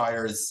Quigley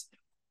retires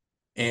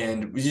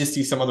and we just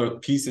see some other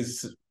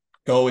pieces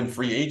go in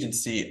free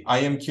agency, I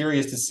am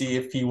curious to see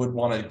if he would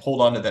want to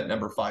hold on to that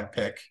number 5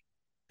 pick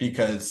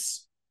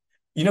because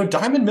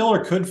Diamond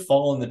Miller could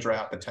fall in the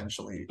draft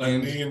potentially.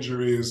 And knee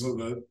injury is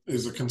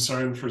a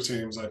concern for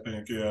teams, I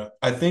think. Yeah.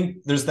 I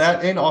think there's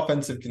that and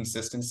offensive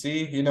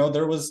consistency.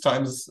 There was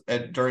times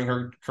during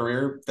her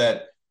career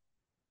that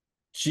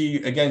she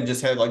again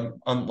just had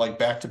like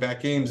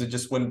back-to-back games, it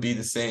just wouldn't be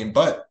the same.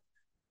 But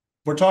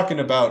we're talking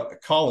about a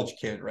college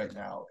kid right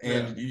now,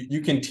 and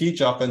you can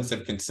teach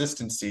offensive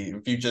consistency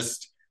if you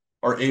just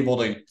are able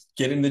to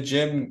get in the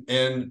gym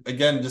and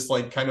again just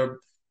like kind of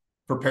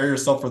prepare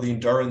yourself for the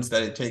endurance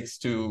that it takes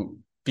to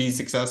be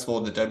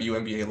successful at the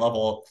WNBA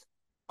level.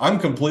 I'm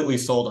completely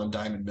sold on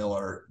Diamond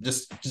Miller.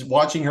 Just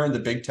watching her in the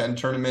Big Ten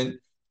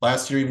tournament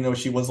last year, even though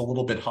she was a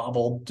little bit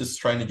hobbled,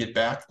 just trying to get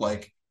back,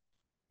 like,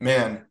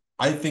 man,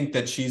 I think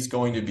that she's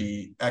going to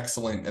be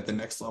excellent at the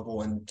next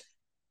level. And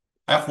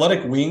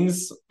athletic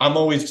wings, I'm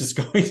always just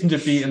going to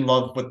be in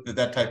love with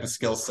that type of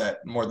skill set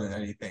more than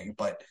anything.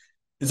 But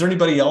is there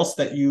anybody else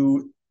that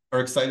you are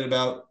excited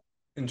about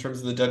in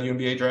terms of the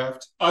WNBA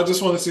draft? I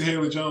just want to see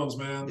Haley Jones,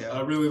 man. Yeah.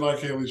 I really like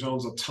Haley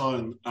Jones a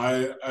ton.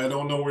 I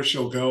don't know where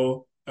she'll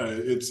go.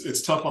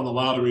 It's tough on the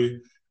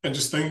lottery. And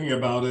just thinking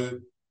about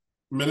it,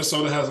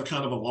 Minnesota has a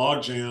kind of a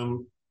log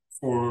jam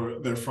for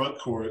their front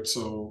court.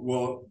 So,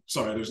 well,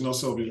 sorry, there's no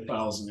Sylvia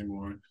Fowles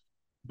anymore.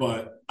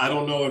 But I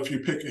don't know if you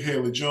pick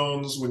Haley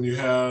Jones when you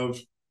have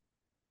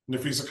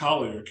Nafisa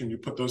Collier. Can you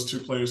put those 2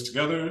 players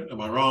together?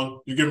 Am I wrong?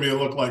 You give me a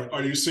look like,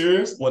 are you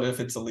serious? What if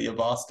it's Aaliyah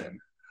Boston?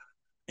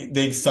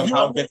 They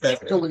somehow get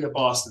that. Aaliyah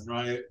Boston,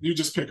 right? You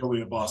just pick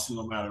Aaliyah Boston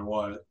no matter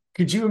what.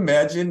 Could you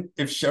imagine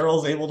if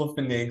Cheryl's able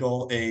to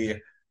finagle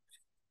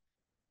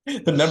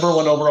the number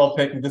 1 overall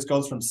pick and this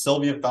goes from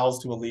Sylvia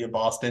Fowles to Aaliyah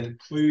Boston?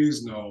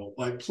 Please no.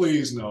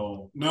 Please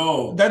no.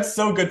 No. That's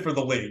so good for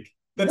the league.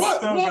 That's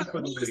what? so What? good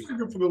for the league.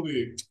 Good for the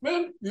league.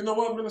 Man, you know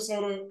what,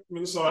 Minnesota,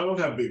 I don't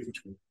have beef with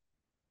you.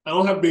 I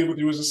don't have beef with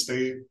you as a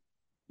state.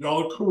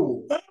 Y'all are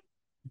cool.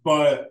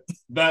 But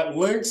that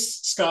Lynx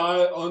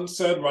Sky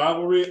unsaid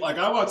rivalry, like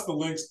I watched the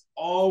Lynx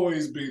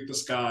always beat the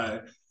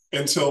Sky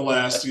until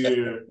last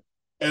year.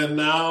 And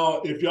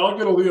now if y'all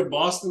get Aaliyah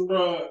Boston,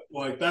 bro,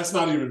 like that's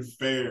not even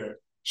fair.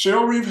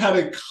 Cheryl Reeve had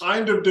a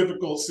kind of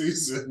difficult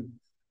season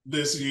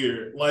this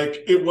year.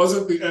 Like it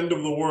wasn't the end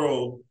of the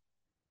world.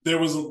 There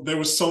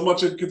was so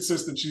much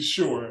inconsistency,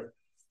 sure.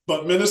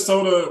 But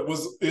Minnesota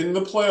was in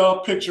the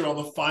playoff picture on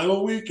the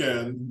final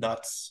weekend.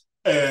 Nuts.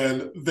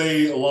 And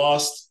they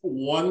lost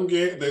 1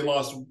 game. They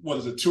lost,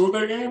 2 of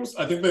their games?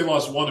 I think they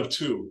lost 1 of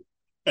 2.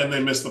 And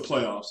they missed the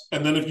playoffs.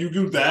 And then if you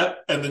do that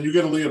and then you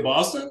get Aaliyah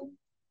Boston,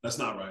 that's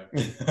not right.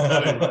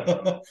 That ain't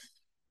right.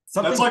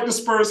 That's like the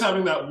Spurs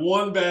having that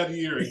 1 bad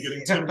year and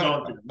getting Tim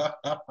Duncan.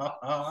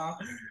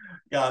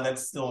 God,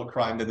 that's still a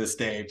crime to this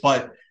day.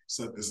 But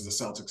so this is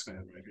a Celtics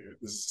fan right here.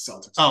 This is a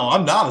Celtics fan. Oh,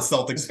 I'm not a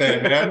Celtics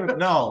fan, man.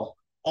 No.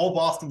 All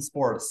Boston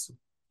sports.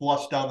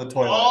 Flush down the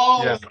toilet.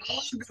 Oh, yeah.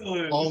 All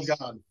good. All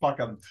gone. Fuck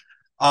them.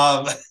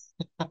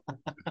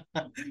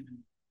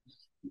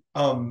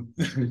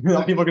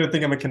 People are gonna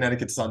think I'm a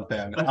Connecticut Sun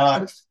fan.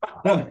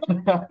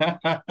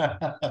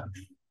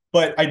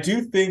 But I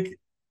do think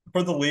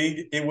for the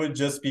league, it would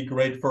just be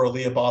great for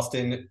Aaliyah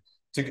Boston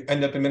to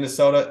end up in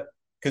Minnesota.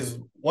 Because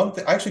one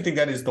thing, I actually think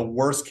that is the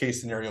worst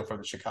case scenario for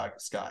the Chicago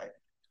Sky,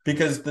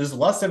 because there's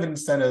less of an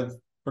incentive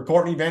for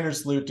Courtney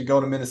Vandersloot to go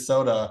to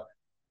Minnesota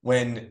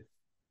when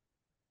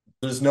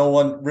there's no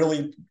one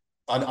really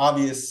an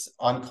obvious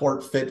on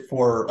court fit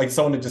for like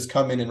someone to just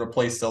come in and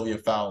replace Sylvia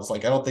Fowles.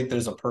 Like I don't think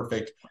there's a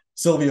perfect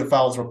Sylvia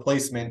Fowles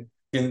replacement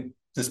in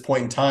this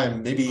point in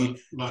time.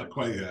 Maybe not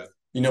quite yet.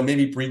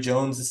 Maybe Bree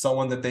Jones is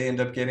someone that they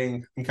end up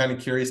getting. I'm kind of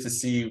curious to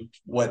see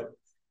what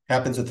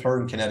happens with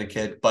her in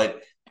Connecticut.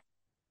 But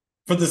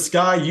for the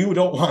Sky, you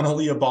don't want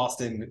Aaliyah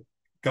Boston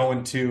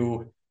going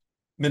to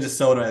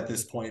Minnesota at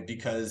this point,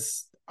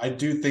 because I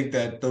do think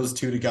that those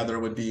two together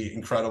would be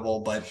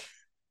incredible. But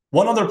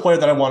one other player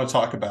that I want to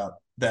talk about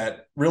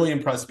that really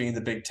impressed me in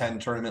the Big Ten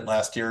tournament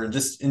last year, and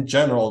just in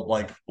general,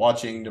 like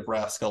watching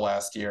Nebraska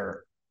last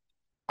year,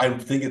 I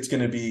think it's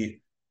going to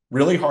be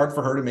really hard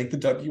for her to make the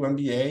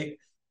WNBA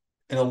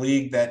in a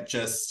league that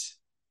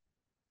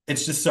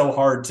it's just so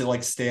hard to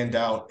like stand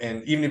out.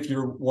 And even if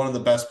you're one of the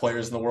best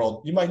players in the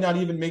world, you might not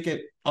even make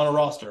it on a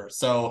roster.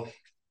 So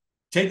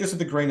take this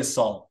with a grain of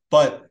salt.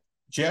 But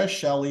Jazz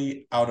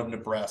Shelley out of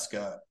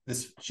Nebraska,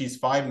 she's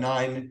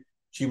 5'9".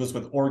 She was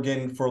with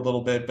Oregon for a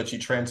little bit, but she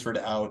transferred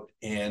out,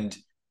 and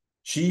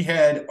she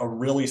had a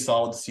really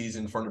solid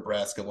season for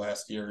Nebraska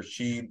last year.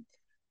 She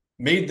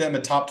made them a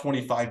top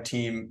 25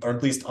 team, or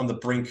at least on the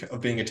brink of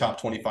being a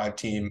top 25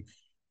 team.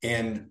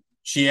 And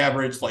she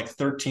averaged like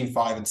 13,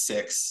 5, and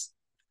 6.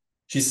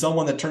 She's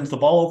someone that turns the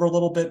ball over a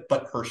little bit,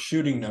 but her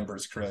shooting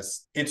numbers,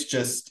 Chris, it's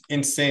just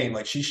insane.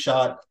 Like she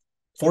shot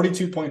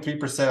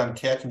 42.3% on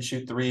catch and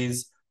shoot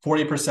threes,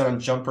 40% on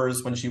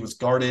jumpers when she was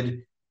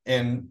guarded,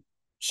 and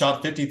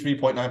shot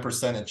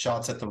 53.9% at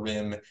shots at the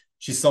rim.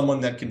 She's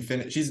someone that can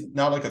finish. She's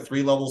not like a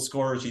 3-level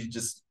scorer. She's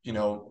just,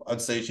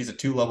 I'd say she's a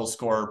 2-level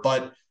scorer,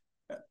 but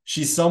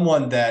she's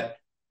someone that,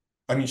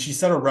 I mean, she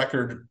set a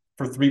record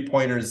for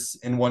 3-pointers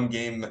in one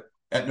game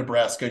at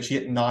Nebraska. She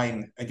hit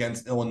 9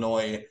 against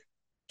Illinois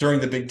during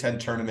the Big Ten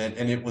tournament,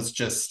 and it was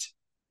just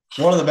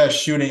one of the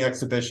best shooting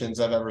exhibitions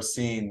I've ever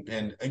seen.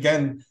 And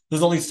again,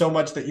 there's only so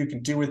much that you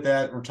can do with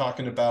that. We're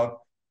talking about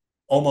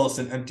almost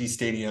an empty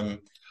stadium,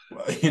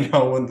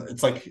 when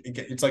it's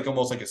like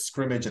almost like a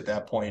scrimmage at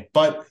that point.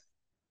 But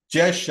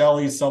Jazz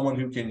Shelley is someone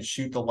who can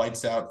shoot the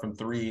lights out from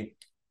 3.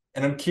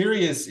 And I'm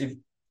curious if,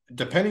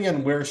 depending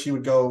on where she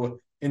would go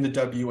in the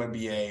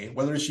WNBA,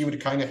 whether she would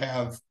kind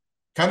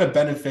of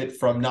benefit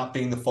from not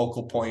being the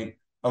focal point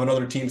of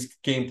another team's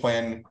game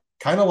plan,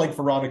 kind of like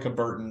Veronica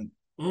Burton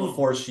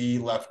before she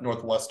left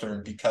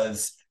Northwestern,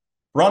 because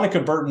Veronica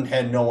Burton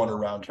had no one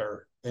around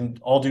her. And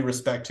all due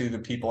respect to the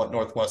people at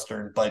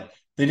Northwestern, but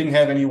they didn't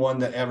have anyone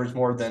that averaged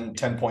more than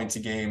 10 points a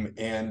game.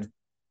 And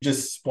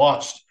just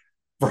watched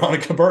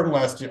Veronica Burton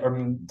last year,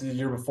 the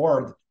year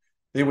before,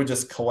 they would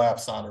just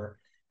collapse on her.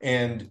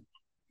 And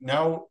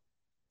now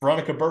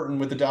Veronica Burton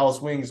with the Dallas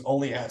Wings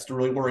only has to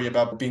really worry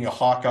about being a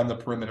hawk on the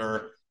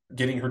perimeter,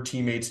 getting her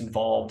teammates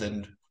involved.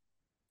 And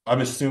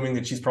I'm assuming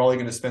that she's probably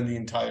going to spend the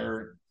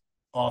entire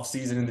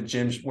offseason in the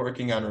gym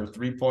working on her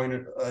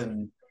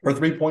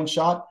three-point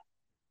shot.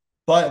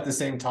 But at the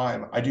same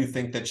time, I do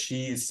think that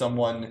she is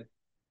someone,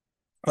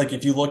 like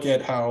if you look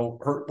at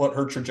what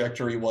her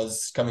trajectory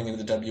was coming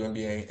into the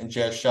WNBA, and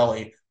Jazz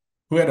Shelley,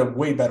 who had a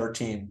way better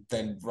team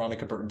than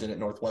Veronica Burton did at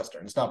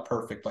Northwestern. It's not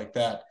perfect like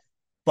that.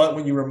 But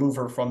when you remove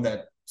her from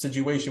that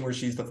situation where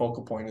she's the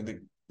focal point of the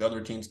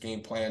other team's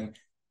game plan,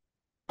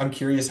 I'm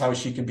curious how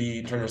she can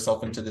turn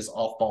herself into this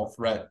off-ball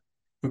threat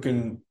who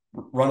can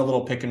run a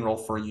little pick and roll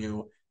for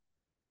you,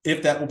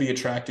 if that will be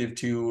attractive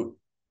to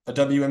a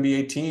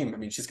WNBA team. I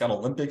mean, she's got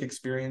Olympic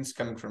experience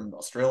coming from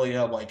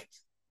Australia. Like,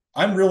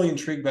 I'm really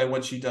intrigued by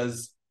what she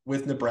does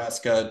with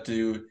Nebraska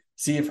to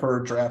see if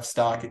her draft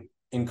stock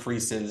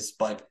increases.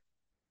 But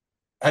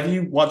have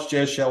you watched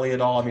Jazz Shelley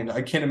at all? I mean,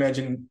 I can't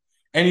imagine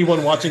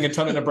anyone watching a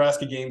ton of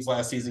Nebraska games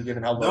last season,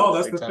 given how low. No,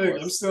 that's the thing.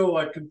 I'm still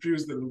like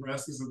confused that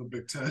Nebraska's in the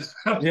Big Ten.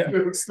 Yeah.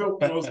 It still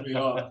throws me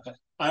off.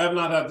 I have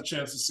not had the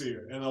chance to see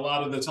her. And a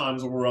lot of the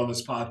times when we're on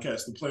this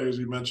podcast, the players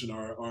you mentioned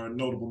are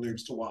notable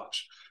names to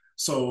watch.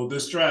 So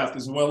this draft,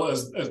 as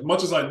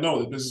much as I know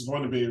that this is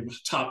going to be a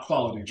top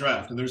quality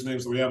draft, and there's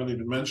names that we haven't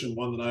even mentioned,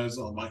 one that I has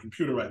on my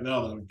computer right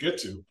now that I'm going to get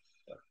to,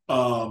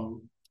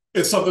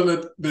 it's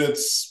something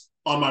that's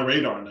on my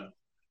radar now.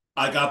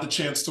 I got the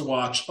chance to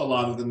watch a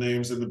lot of the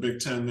names in the Big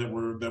Ten that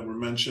were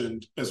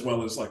mentioned, as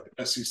well as like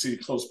the SEC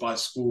close by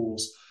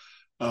schools.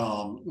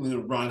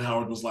 Ryan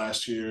Howard was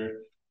last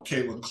year,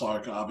 Caitlin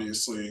Clark,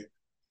 obviously.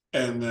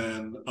 And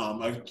then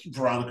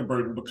Veronica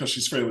Burton, because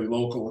she's fairly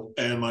local,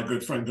 and my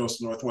good friend goes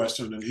to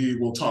Northwestern, and he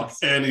will talk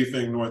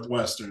anything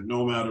Northwestern,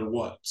 no matter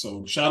what.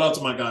 So shout out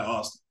to my guy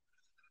Austin.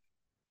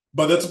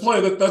 But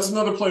that's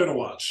another player to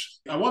watch.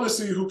 I want to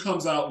see who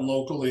comes out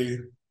locally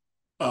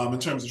in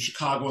terms of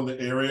Chicago and the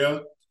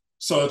area.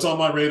 So it's on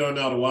my radar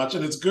now to watch,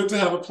 and it's good to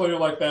have a player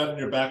like that in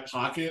your back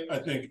pocket, I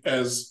think,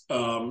 as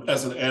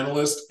an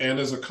analyst and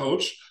as a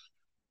coach,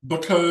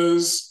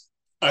 because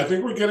I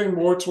think we're getting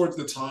more towards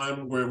the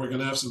time where we're going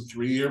to have some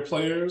 3-year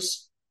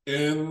players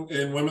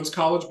in women's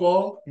college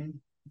ball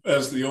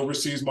as the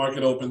overseas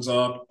market opens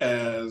up,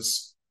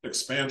 as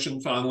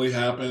expansion finally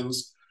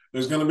happens.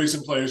 There's going to be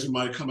some players who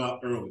might come out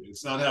early.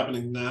 It's not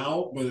happening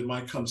now, but it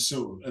might come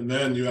soon. And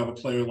then you have a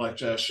player like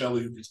Jazz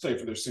Shelley who can stay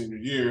for their senior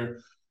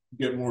year,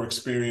 get more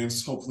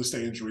experience, hopefully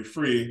stay injury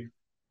free.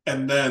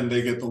 And then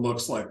they get the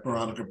looks like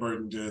Veronica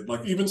Burton did.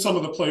 Like even some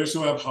of the players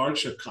who have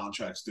hardship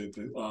contracts did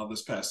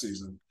this past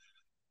season.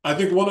 I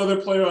think one other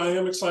player I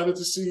am excited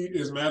to see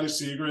is Maddie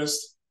Siegrist,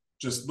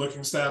 just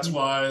looking stats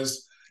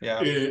wise. Yeah.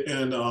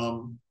 And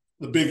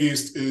the Big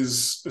East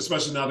is,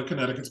 especially now that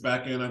Connecticut's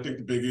back in, I think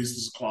the Big East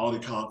is a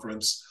quality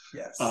conference.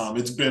 Yes.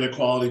 It's been a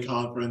quality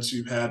conference.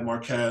 You've had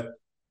Marquette,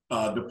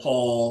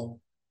 DePaul,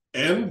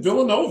 and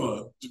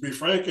Villanova, to be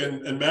frank.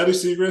 And Maddie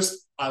Siegrist,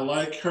 I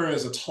like her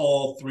as a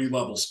tall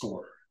 3-level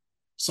scorer.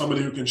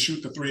 Somebody who can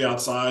shoot the 3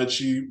 outside.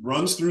 She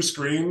runs through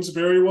screens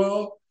very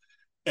well,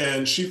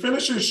 and she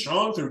finishes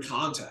strong through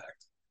contact.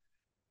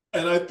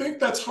 And I think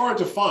that's hard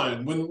to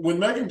find. When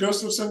Megan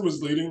Gustafson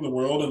was leading the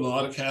world in a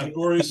lot of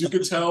categories, you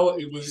could tell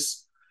it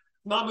was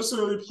not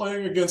necessarily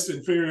playing against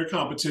inferior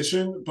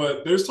competition,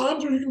 but there's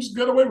times where you can just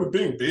get away with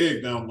being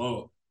big down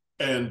low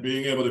and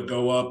being able to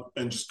go up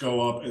and just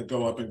go up and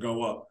go up and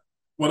go up.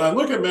 When I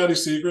look at Maddie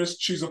Siegrist,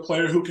 she's a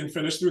player who can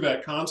finish through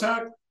that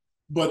contact,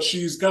 but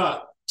she's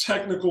got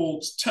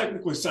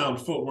technically sound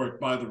footwork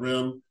by the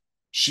rim.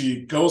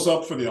 She goes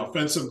up for the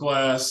offensive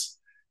glass,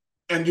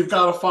 and you've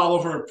got to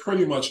follow her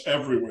pretty much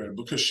everywhere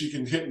because she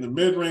can hit in the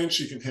mid-range,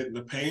 she can hit in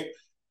the paint,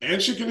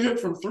 and she can hit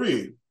from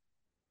 3.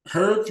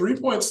 Her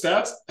 3-point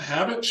stats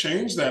haven't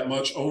changed that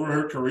much over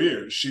her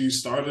career. She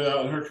started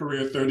out her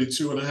career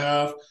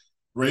 32.5,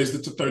 raised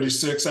it to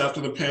 36 after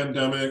the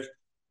pandemic,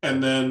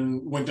 and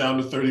then went down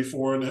to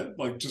 34 and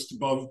like just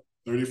above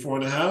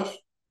 34.5.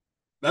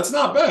 That's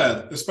not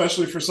bad,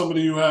 especially for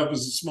somebody who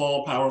has a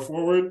small power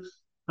forward,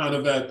 kind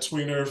of that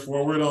tweener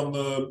forward on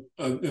the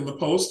in the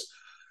post.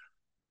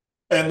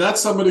 And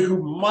that's somebody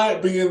who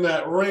might be in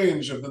that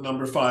range of the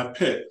number 5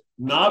 pick.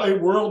 Not a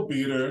world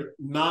beater,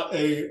 not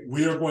a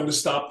we are going to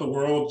stop the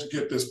world to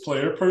get this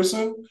player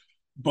person,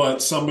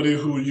 but somebody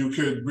who you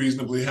could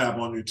reasonably have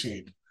on your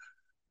team.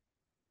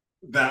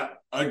 That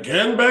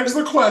again begs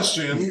the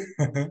question,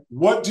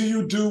 what do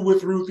you do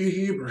with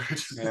Ruthie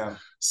Hebert? Yeah.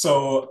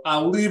 So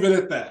I'll leave it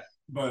at that.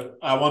 But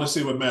I want to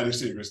see what Maddie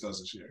Siegrist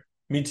does this year.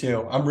 Me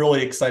too. I'm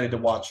really excited to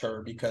watch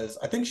her because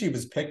I think she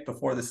was picked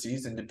before the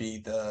season to be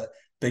the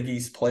Big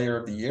East Player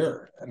of the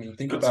Year. I mean,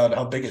 think about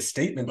how big a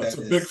statement that is.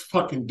 That's a big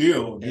fucking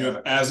deal. Yeah. You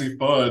have Azzy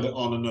Fudd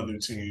on another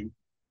team.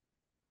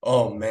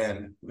 Oh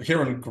man,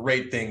 hearing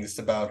great things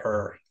about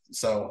her.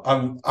 So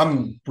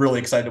I'm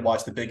really excited to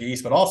watch the Big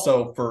East, but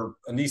also for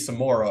Anissa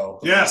Morrow.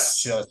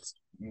 Yes. Just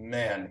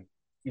man,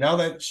 now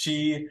that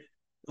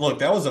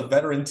that was a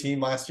veteran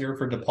team last year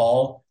for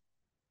DePaul.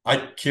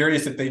 I'm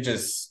curious if they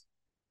just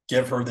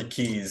give her the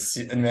keys,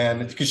 and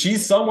man, because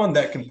she's someone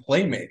that can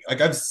play make.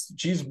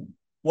 She's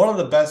one of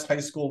the best high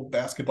school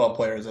basketball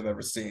players I've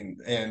ever seen.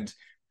 And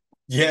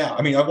yeah,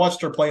 I mean, I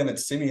watched her play on that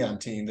Simeon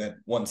team that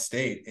won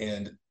state,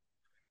 and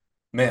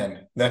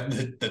man, that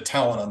the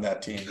talent on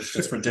that team is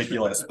just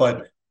ridiculous.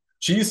 But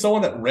she's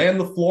someone that ran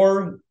the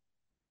floor,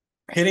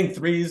 hitting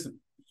threes. I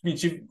mean,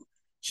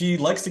 she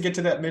likes to get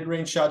to that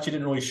mid-range shot. She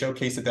didn't really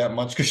showcase it that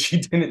much because she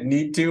didn't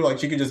need to. Like,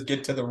 she could just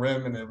get to the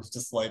rim, and it was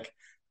just like,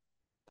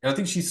 and I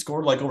think she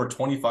scored like over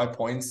 25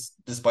 points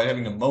despite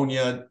having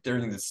pneumonia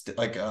during this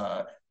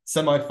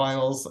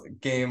semifinals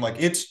game. Like,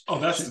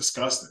 that's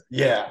disgusting.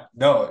 Yeah,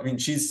 no, I mean,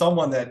 she's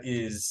someone that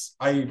is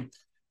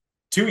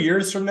 2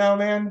 years from now,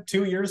 man.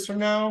 2 years from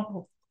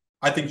now,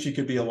 I think she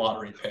could be a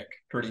lottery pick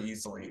pretty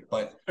easily.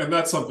 And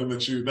that's something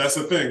that's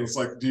the thing. It's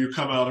like, do you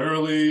come out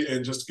early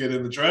and just get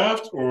in the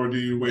draft, or do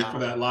you wait for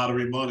that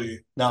lottery money?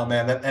 No,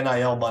 man, that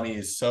NIL money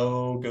is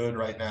so good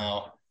right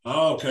now.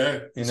 Oh,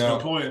 okay. That's a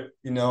good point.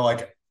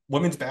 Like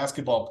women's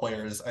basketball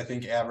players, I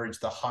think, average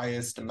the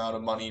highest amount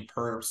of money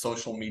per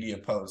social media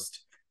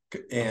post.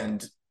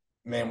 And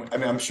man, I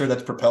mean, I'm sure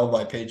that's propelled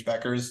by Paige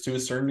Beckers to a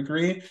certain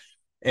degree.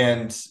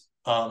 And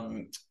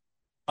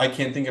I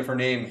can't think of her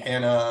name,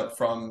 Hannah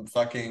from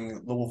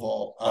fucking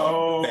Louisville.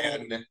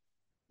 Man,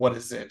 what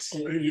is it?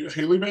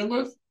 Haley Van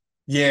Lith?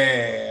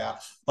 Yeah.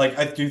 Like,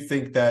 I do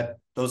think that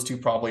those two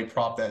probably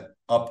prop that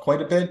up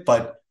quite a bit,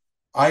 but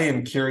I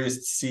am curious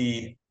to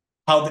see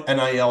how the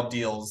NIL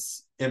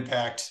deals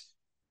impact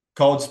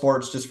college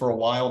sports just for a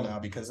while now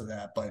because of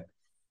that. But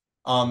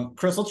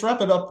Chris, let's wrap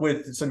it up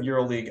with some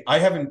EuroLeague. I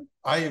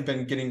have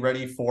been getting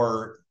ready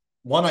for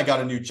one. I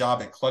got a new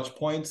job at Clutch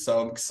Point, so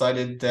I'm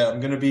excited that I'm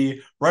going to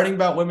be writing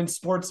about women's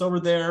sports over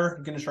there.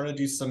 I'm going to try to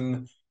do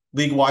some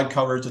league-wide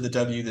coverage of the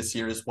W this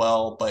year as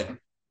well. But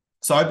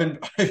so I've been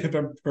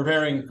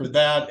preparing for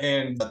that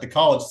and the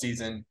college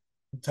season.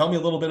 Tell me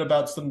a little bit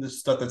about some of the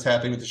stuff that's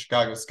happening with the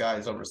Chicago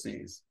Skies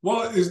overseas.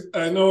 Well,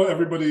 I know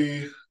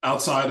everybody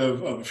outside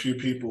of a few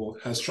people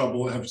have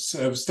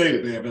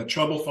stated they have had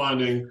trouble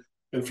finding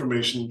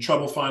information,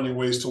 trouble finding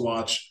ways to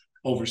watch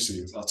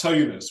overseas. I'll tell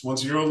you this,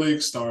 once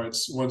EuroLeague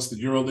starts, once the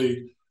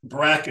EuroLeague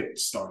bracket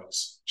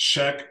starts,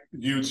 check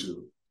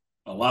YouTube.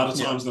 A lot of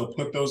times they'll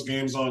put those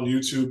games on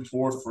YouTube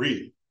for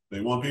free. They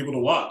want people to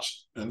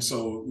watch. And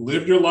so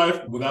live your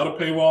life without a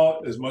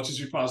paywall as much as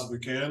you possibly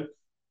can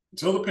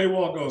until the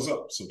paywall goes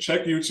up. So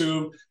check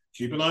YouTube,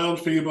 keep an eye on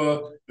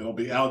FIBA, it'll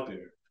be out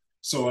there.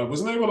 So I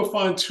wasn't able to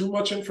find too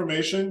much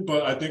information,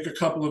 but I think a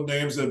couple of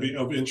names that'd be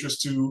of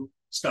interest to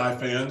Sky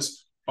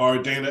fans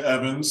are Dana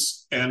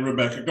Evans and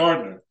Rebecca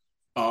Gardner.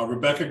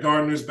 Rebecca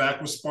Gardner's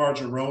back with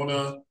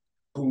Spargerona,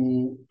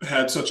 who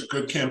had such a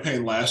good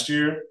campaign last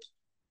year.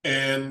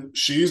 And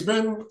she's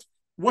been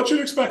what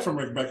you'd expect from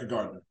Rebecca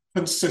Gardner,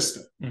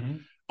 consistent.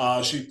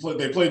 Mm-hmm.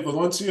 They played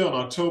Valencia on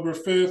October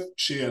 5th.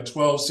 She had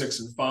 12, 6,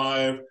 and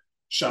 5,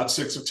 shot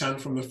 6 of 10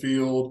 from the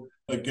field.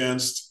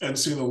 Against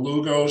Encina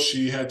Lugo,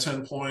 she had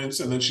 10 points,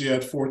 and then she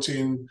had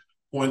 14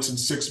 points and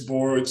 6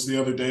 boards the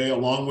other day,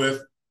 along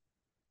with,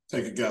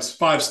 take a guess,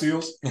 5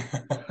 steals.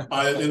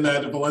 In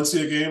that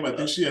Valencia game, I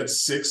think she had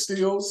 6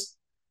 steals.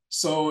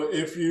 So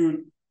if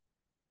you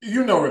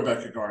know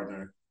Rebecca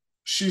Gardner,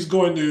 she's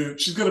going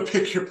to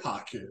pick your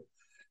pocket.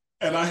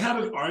 And I had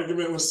an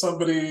argument with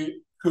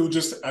somebody who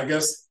just, I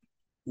guess,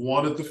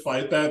 wanted to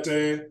fight that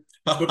day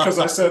because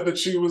I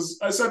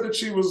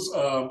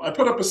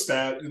put up a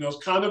stat,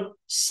 kind of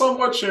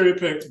somewhat cherry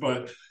picked,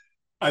 but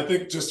I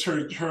think just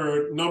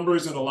her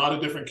numbers in a lot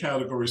of different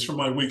categories from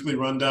my weekly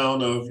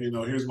rundown of,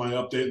 here's my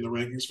update in the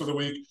rankings for the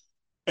week.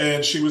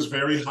 And she was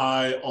very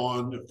high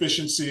on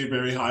efficiency,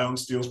 very high on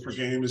steals per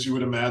game, as you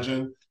would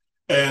imagine.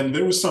 And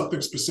there was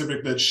something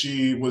specific that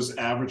she was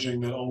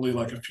averaging that only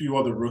like a few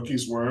other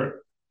rookies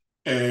were.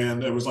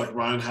 And it was like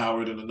Ryan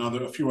Howard and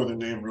a few other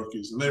named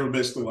rookies. And they were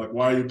basically like,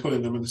 why are you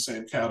putting them in the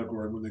same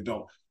category when they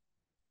don't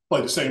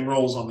play the same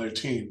roles on their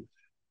team?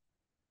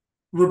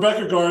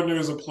 Rebecca Gardner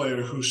is a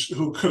player who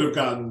should have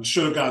gotten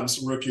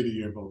some Rookie of the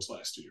Year votes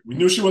last year. We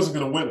knew she wasn't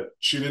going to win it.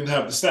 She didn't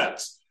have the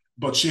stats.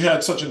 But she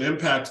had such an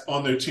impact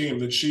on their team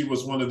that she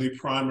was one of the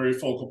primary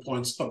focal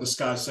points of the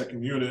Sky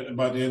second unit. And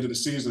by the end of the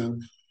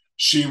season,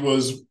 she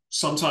was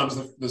sometimes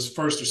the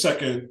first or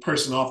second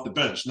person off the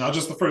bench, not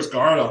just the first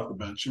guard off the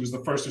bench. She was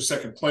the first or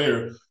second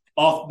player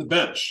off the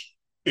bench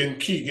in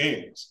key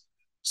games.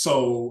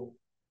 So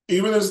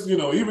even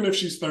if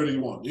she's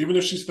 31, even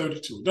if she's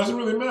 32, it doesn't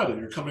really matter.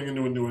 You're coming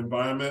into a new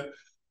environment.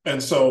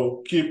 And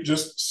so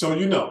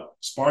Spargerona,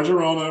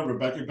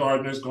 Rebecca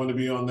Gardner is going to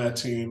be on that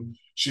team.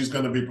 She's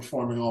going to be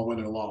performing all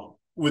winter long.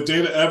 With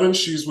Dana Evans,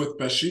 she's with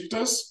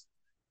Besiktas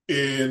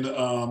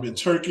in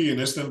Turkey, in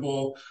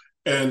Istanbul.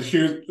 And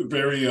here's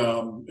very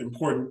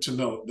important to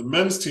note. The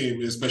men's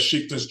team is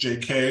Besiktas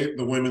JK.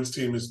 The women's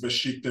team is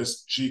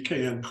Besiktas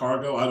GKN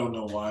Cargo. I don't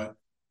know why.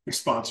 The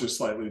sponsor's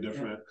slightly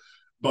different.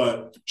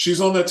 But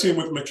she's on that team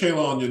with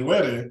Michaela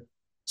Onyenwere.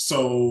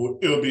 So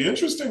it'll be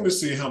interesting to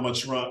see how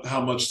much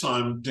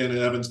time Dana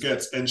Evans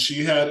gets. And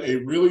she had a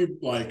really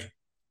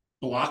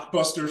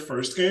blockbuster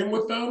first game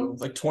with them.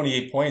 Like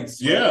 28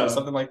 points. Yeah. Right?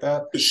 Something like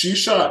that. She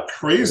shot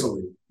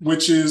crazily,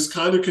 which is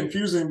kind of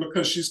confusing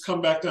because she's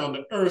come back down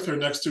to earth her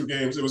next 2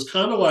 games. It was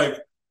kind of like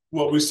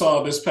what we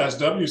saw this past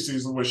W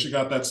season where she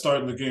got that start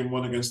in the game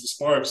 1 against the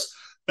Sparks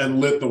and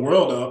lit the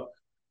world up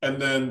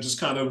and then just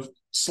kind of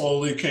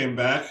slowly came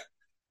back.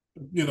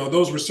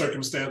 Those were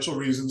circumstantial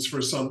reasons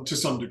to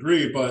some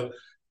degree, but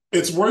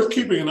it's worth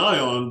keeping an eye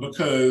on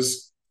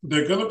because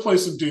they're going to play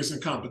some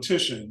decent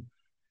competition.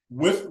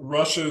 With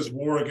Russia's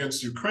war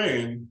against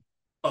Ukraine,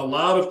 a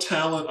lot of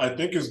talent, I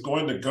think, is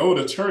going to go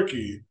to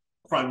Turkey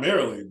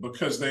primarily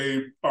because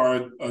they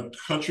are a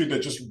country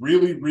that just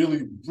really,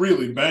 really,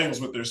 really bangs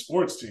with their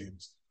sports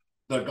teams.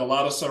 The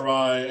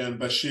Galatasaray and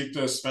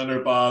Besiktas,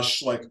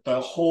 Fenerbahce, like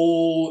the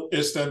whole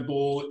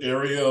Istanbul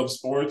area of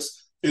sports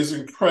is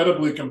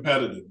incredibly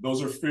competitive.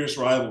 Those are fierce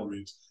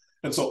rivalries.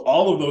 And so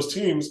all of those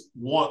teams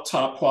want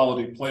top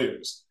quality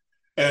players.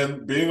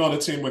 And being on a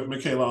team with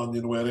Michaela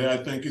Onyenwere, I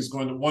think is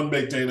going to,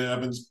 make Dana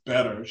Evans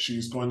better.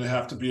 She's going to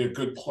have to be a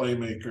good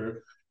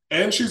playmaker.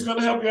 And she's going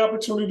to have the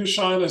opportunity to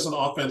shine as an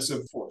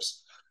offensive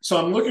force. So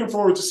I'm looking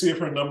forward to see if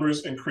her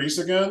numbers increase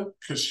again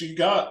because she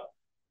got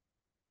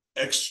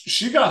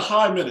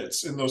high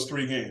minutes in those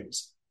 3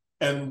 games.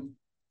 And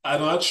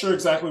I'm not sure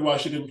exactly why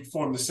she didn't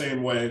perform the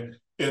same way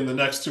in the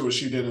next 2 as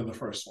she did in the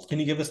first one. Can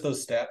you give us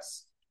those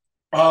stats?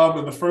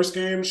 In the first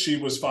game, she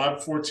was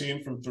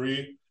 5-14 from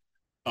 3.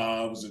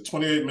 Was it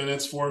 28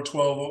 minutes, 4 of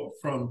 12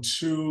 from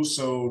 2,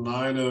 so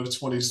 9 of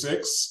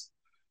 26.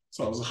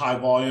 So it was a high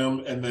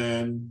volume. And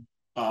then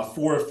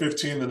 4 of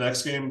 15 the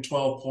next game,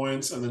 12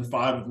 points, and then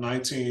 5 of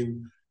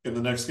 19 in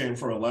the next game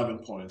for 11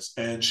 points.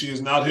 And she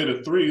has not hit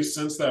a 3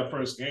 since that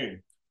first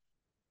game.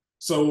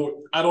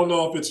 So I don't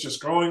know if it's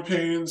just growing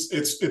pains.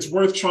 It's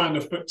worth trying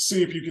to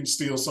see if you can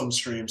steal some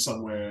stream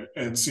somewhere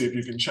and see if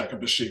you can check a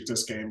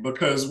Besiktas game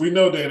because we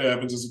know Dana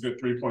Evans is a good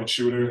 3-point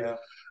shooter. Yeah.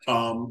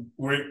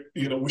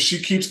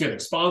 She keeps getting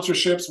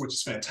sponsorships, which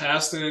is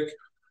fantastic.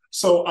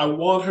 So I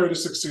want her to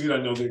succeed. I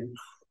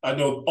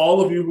know all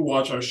of you who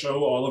watch our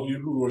show, all of you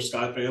who are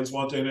Sky fans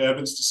want Dana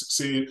Evans to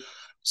succeed.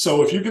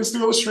 So if you can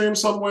steal a stream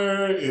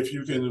somewhere, if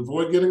you can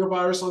avoid getting a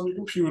virus on your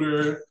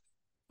computer,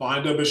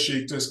 find a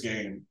Besiktas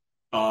game.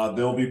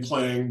 They'll be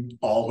playing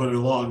all winter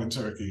long in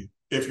Turkey.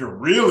 if you're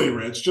really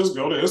rich, just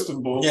go to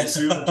Istanbul and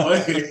see them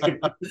play.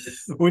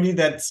 We need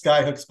that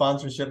Skyhook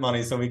sponsorship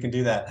money so we can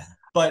do that.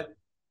 But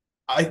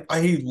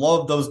I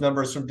love those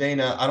numbers from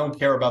Dana. I don't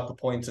care about the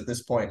points at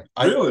this point.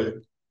 Really?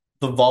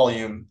 The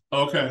volume.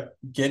 Okay.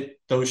 Get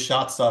those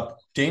shots up.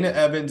 Dana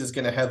Evans is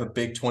going to have a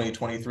big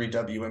 2023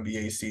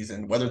 WNBA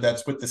season, whether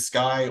that's with the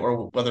Sky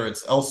or whether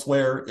it's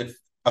elsewhere.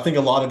 I think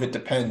a lot of it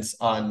depends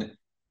on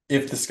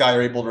if the Sky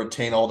are able to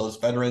retain all those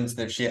veterans, and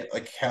if she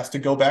has to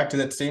go back to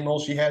that same role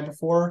she had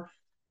before,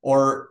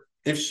 or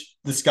if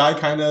the Sky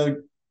kind of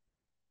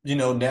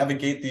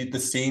navigate the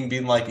scene,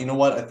 being like, you know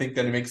what, I think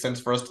that it makes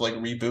sense for us to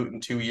reboot in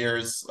 2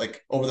 years,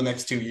 over the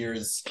next 2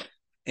 years,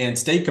 and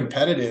stay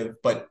competitive,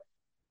 but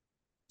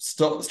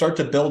still start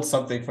to build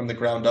something from the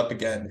ground up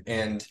again.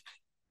 And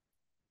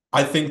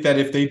I think that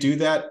if they do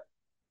that,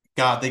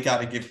 God, they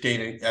got to give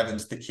Dana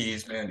Evans the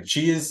keys, man.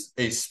 She is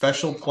a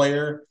special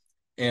player.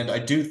 And I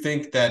do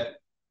think that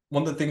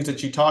one of the things that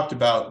she talked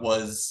about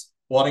was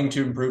wanting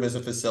to improve as a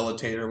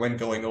facilitator when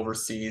going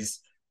overseas.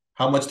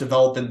 How much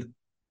development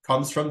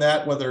comes from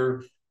that?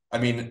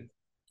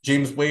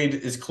 James Wade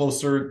is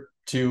closer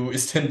to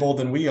Istanbul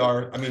than we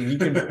are.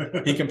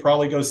 He can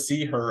probably go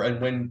see her,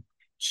 and when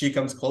she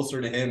comes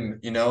closer to him,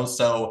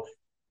 So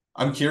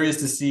I'm curious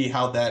to see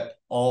how that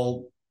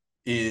all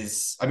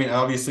is.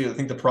 Obviously, I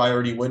think the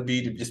priority would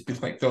be to just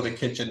throw the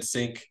kitchen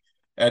sink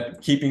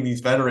at keeping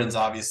these veterans,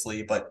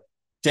 obviously, but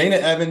Dana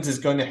Evans is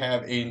going to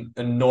have an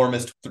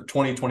enormous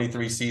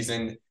 2023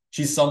 season.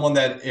 She's someone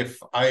that if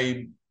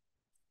I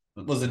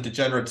was a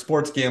degenerate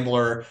sports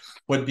gambler,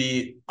 I'd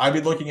be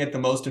looking at the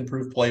most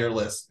improved player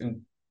list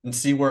and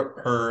see where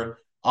her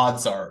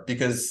odds are,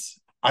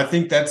 because I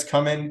think that's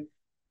coming.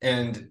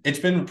 And it's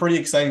been pretty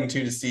exciting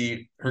too to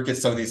see her get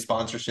some of these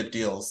sponsorship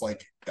deals. I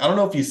don't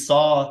know if you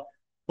saw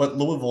what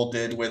Louisville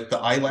did with the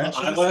eyelashes.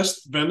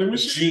 Eyelash vending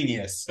machine?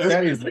 Genius.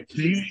 That is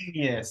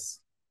genius.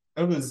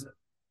 It was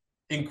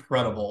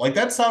incredible.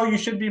 That's how you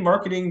should be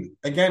marketing.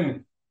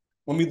 Again,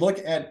 when we look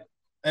at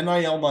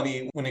NIL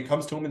money, when it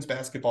comes to women's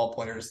basketball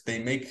players, they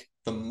make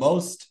the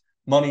most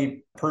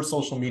money per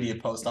social media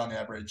post on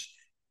average.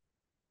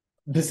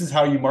 This is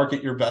how you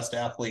market your best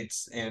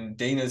athletes. And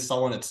Dana is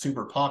someone that's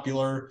super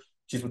popular.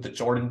 She's with the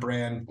Jordan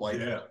brand.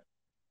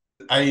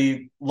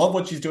 I love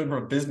what she's doing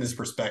from a business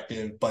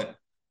perspective, but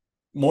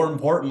more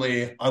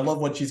importantly, I love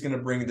what she's going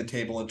to bring to the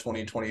table in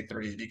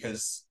 2023,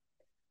 because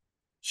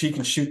she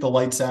can shoot the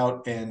lights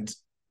out. And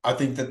I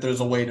think that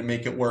there's a way to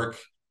make it work,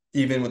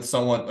 even with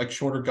somewhat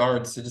shorter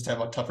guards to just have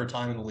a tougher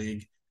time in the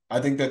league. I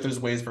think that there's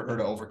ways for her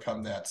to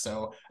overcome that.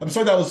 So I'm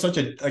sorry that was such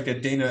a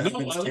Dana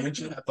Evans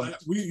tangent. But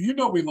we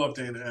love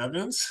Dana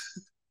Evans.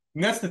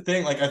 And that's the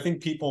thing. I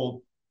think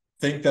people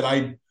think that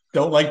I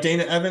don't like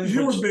Dana Evans.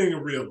 You were being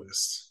a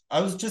realist.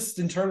 I was just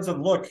in terms of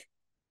look,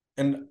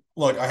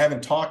 I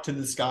haven't talked to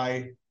this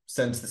guy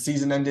since the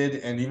season ended.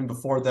 And even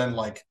before then,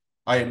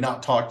 I had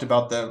not talked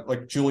about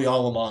Julie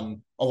Alleman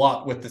a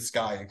lot with this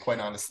guy, quite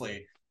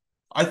honestly.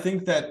 I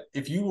think that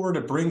if you were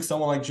to bring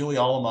someone like Julie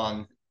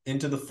Alleman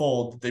into the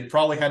fold, they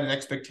probably had an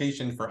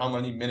expectation for how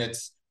many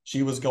minutes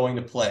she was going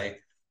to play.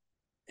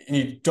 And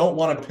you don't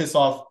want to piss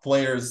off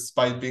players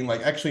by being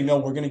actually, no,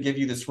 we're going to give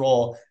you this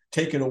role,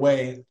 take it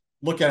away.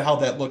 Look at how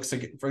that looks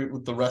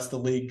with the rest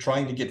of the league,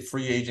 trying to get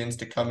free agents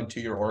to come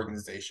into your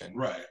organization.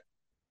 Right.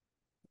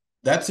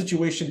 That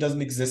situation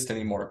doesn't exist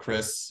anymore,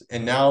 Chris.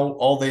 And now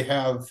all they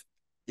have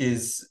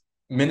is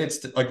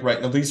minutes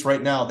at least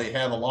right now, they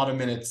have a lot of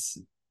minutes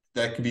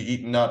that could be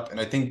eaten up. And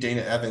I think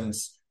Dana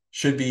Evans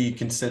should be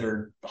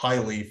considered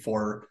highly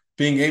for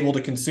being able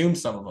to consume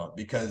some of them,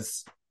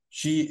 because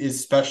she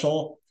is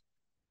special.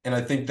 And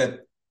I think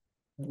that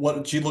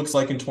what she looks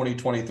like in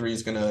 2023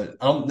 is going to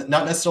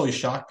not necessarily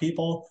shock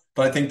people,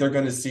 but I think they're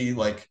going to see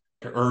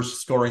her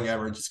scoring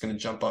average is going to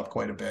jump up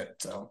quite a bit.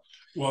 So,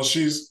 well,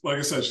 she's, like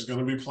I said, she's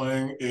going to be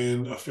playing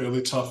in a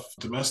fairly tough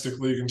domestic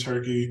league in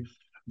Turkey.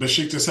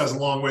 Besiktas has a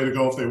long way to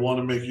go if they want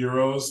to make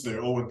Euros.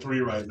 They're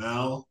 0-3 right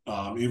now,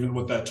 even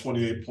with that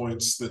 28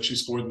 points that she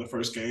scored in the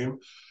first game.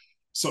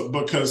 So,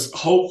 because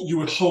you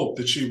would hope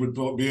that she would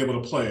be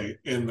able to play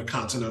in the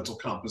continental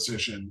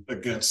competition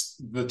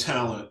against the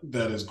talent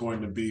that is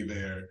going to be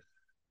there.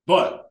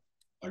 But,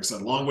 like I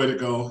said, long way to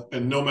go.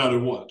 And no matter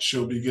what,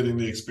 she'll be getting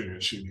the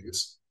experience she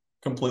needs.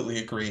 Completely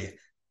agree.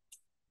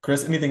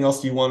 Chris, anything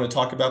else you want to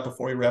talk about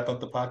before we wrap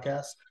up the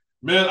podcast?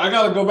 Man, I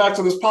got to go back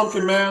to this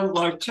pumpkin, man.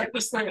 Check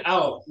this thing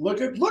out.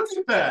 Look at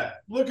that.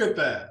 Look at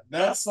that.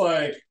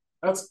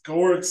 That's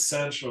gourd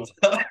central.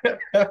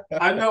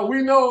 I know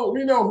we know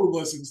who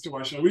listens to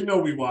our show. We know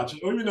we watch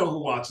it. We know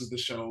who watches the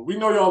show. We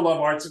know y'all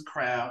love arts and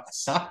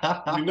crafts.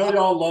 We know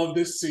y'all love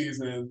this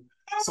season.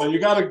 So you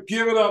got to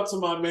give it up to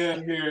my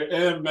man here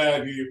and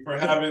Maggie for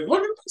having.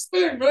 Look at this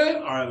thing, man.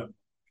 All right.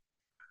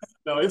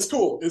 No, it's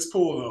cool. It's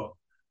cool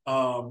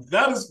though.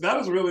 That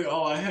is really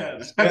all I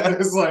had. It's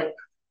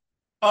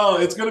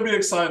it's going to be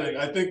exciting.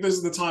 I think this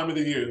is the time of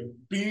the year.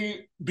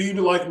 Be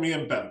like me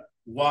and better.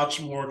 Watch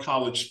more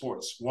college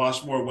sports.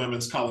 Watch more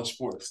women's college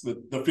sports.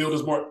 The field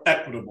is more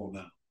equitable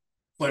now.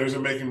 players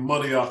are making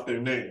money off their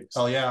names.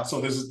 Oh, yeah.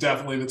 So this is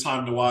definitely the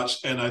time to watch.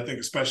 And I think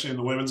especially in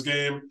the women's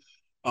game,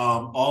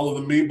 all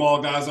of the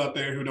meatball guys out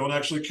there who don't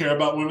actually care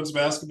about women's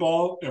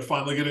basketball, they're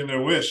finally getting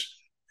their wish.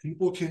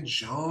 People can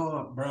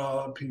jump,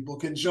 bro. People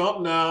can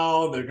jump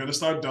now. They're going to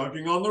start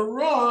dunking on the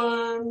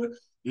run.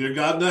 You're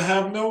going to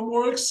have no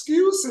more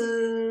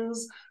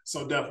excuses.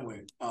 So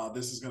definitely,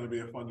 this is going to be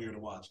a fun year to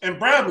watch. And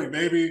Bradley,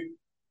 baby,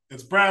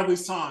 it's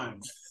Bradley's time.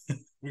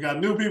 We got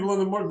new people in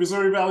the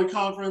Missouri Valley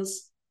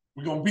Conference.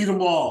 We're going to beat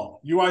them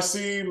all.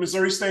 UIC,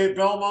 Missouri State,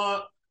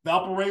 Belmont,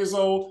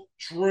 Valparaiso,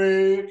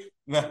 Drake.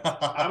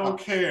 I don't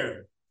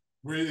care.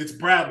 It's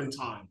Bradley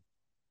time.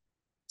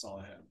 That's all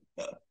I have.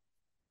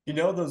 You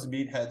know those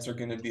meatheads are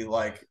going to be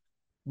like,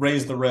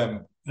 raise the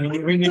rim.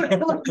 We need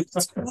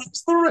the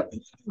rim.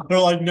 They're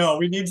like, no,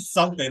 we need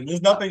something.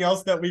 There's nothing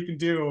else that we can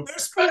do.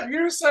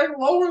 You're saying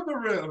lower the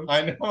rim.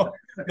 I know.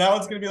 Now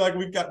it's going to be like,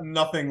 we've got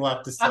nothing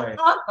left to say.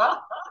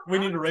 We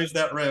need to raise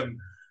that rim.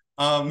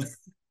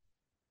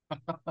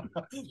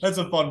 That's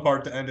a fun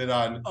part to end it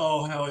on.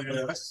 Oh, hell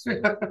yes.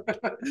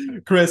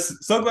 Chris,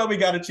 so glad we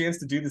got a chance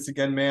to do this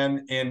again,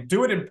 man, and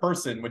do it in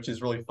person, which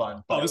is really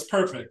fun. Oh, it's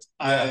perfect.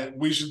 Yeah.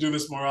 We should do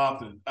this more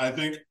often. I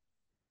think.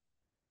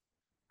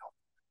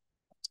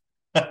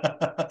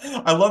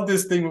 I love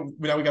this thing.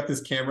 Now we got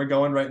this camera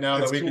going right now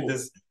That's that we cool. can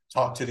just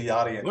talk to the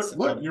audience.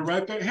 Look, you're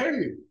right there.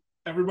 Hey,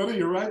 everybody,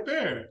 you're right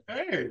there.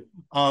 Hey.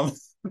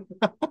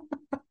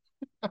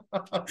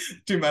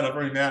 Too meta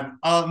for me, man.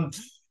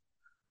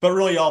 But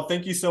really, y'all,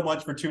 thank you so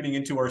much for tuning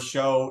into our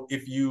show.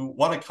 If you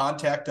want to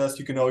contact us,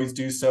 you can always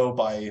do so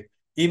by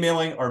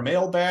emailing our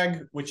mailbag,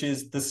 which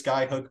is the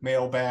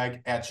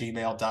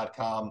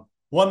skyhookmailbag@gmail.com.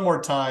 One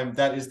more time,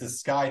 that is the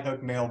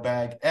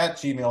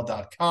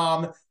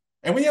skyhookmailbag@gmail.com.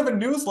 And we have a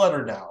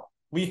newsletter now.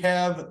 We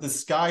have the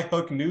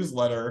Skyhook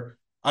newsletter.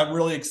 I'm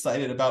really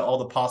excited about all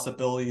the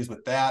possibilities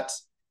with that.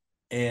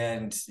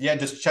 And yeah,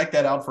 just check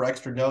that out for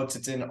extra notes.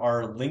 It's in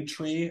our link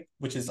tree,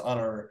 which is on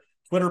our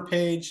Twitter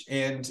page.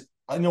 And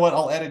you know what?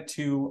 I'll add it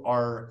to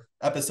our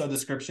episode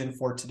description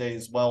for today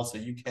as well, so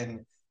you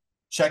can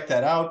check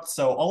that out.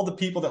 So all the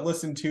people that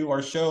listen to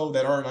our show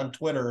that aren't on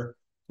Twitter,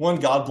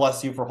 one, God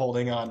bless you for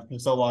holding on for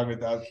so long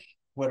without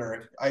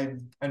Twitter.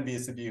 I'm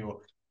envious of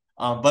you.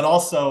 But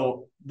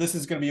also, this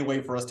is going to be a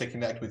way for us to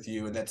connect with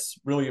you, and that's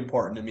really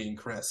important to me and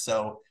Chris.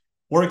 So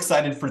we're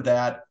excited for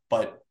that.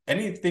 But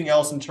anything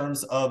else in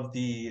terms of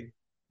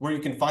where you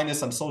can find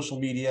us on social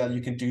media,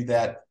 you can do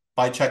that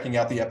by checking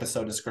out the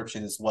episode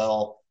description as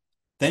well.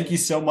 Thank you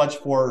so much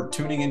for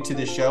tuning into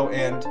the show,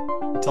 and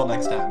until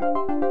next time.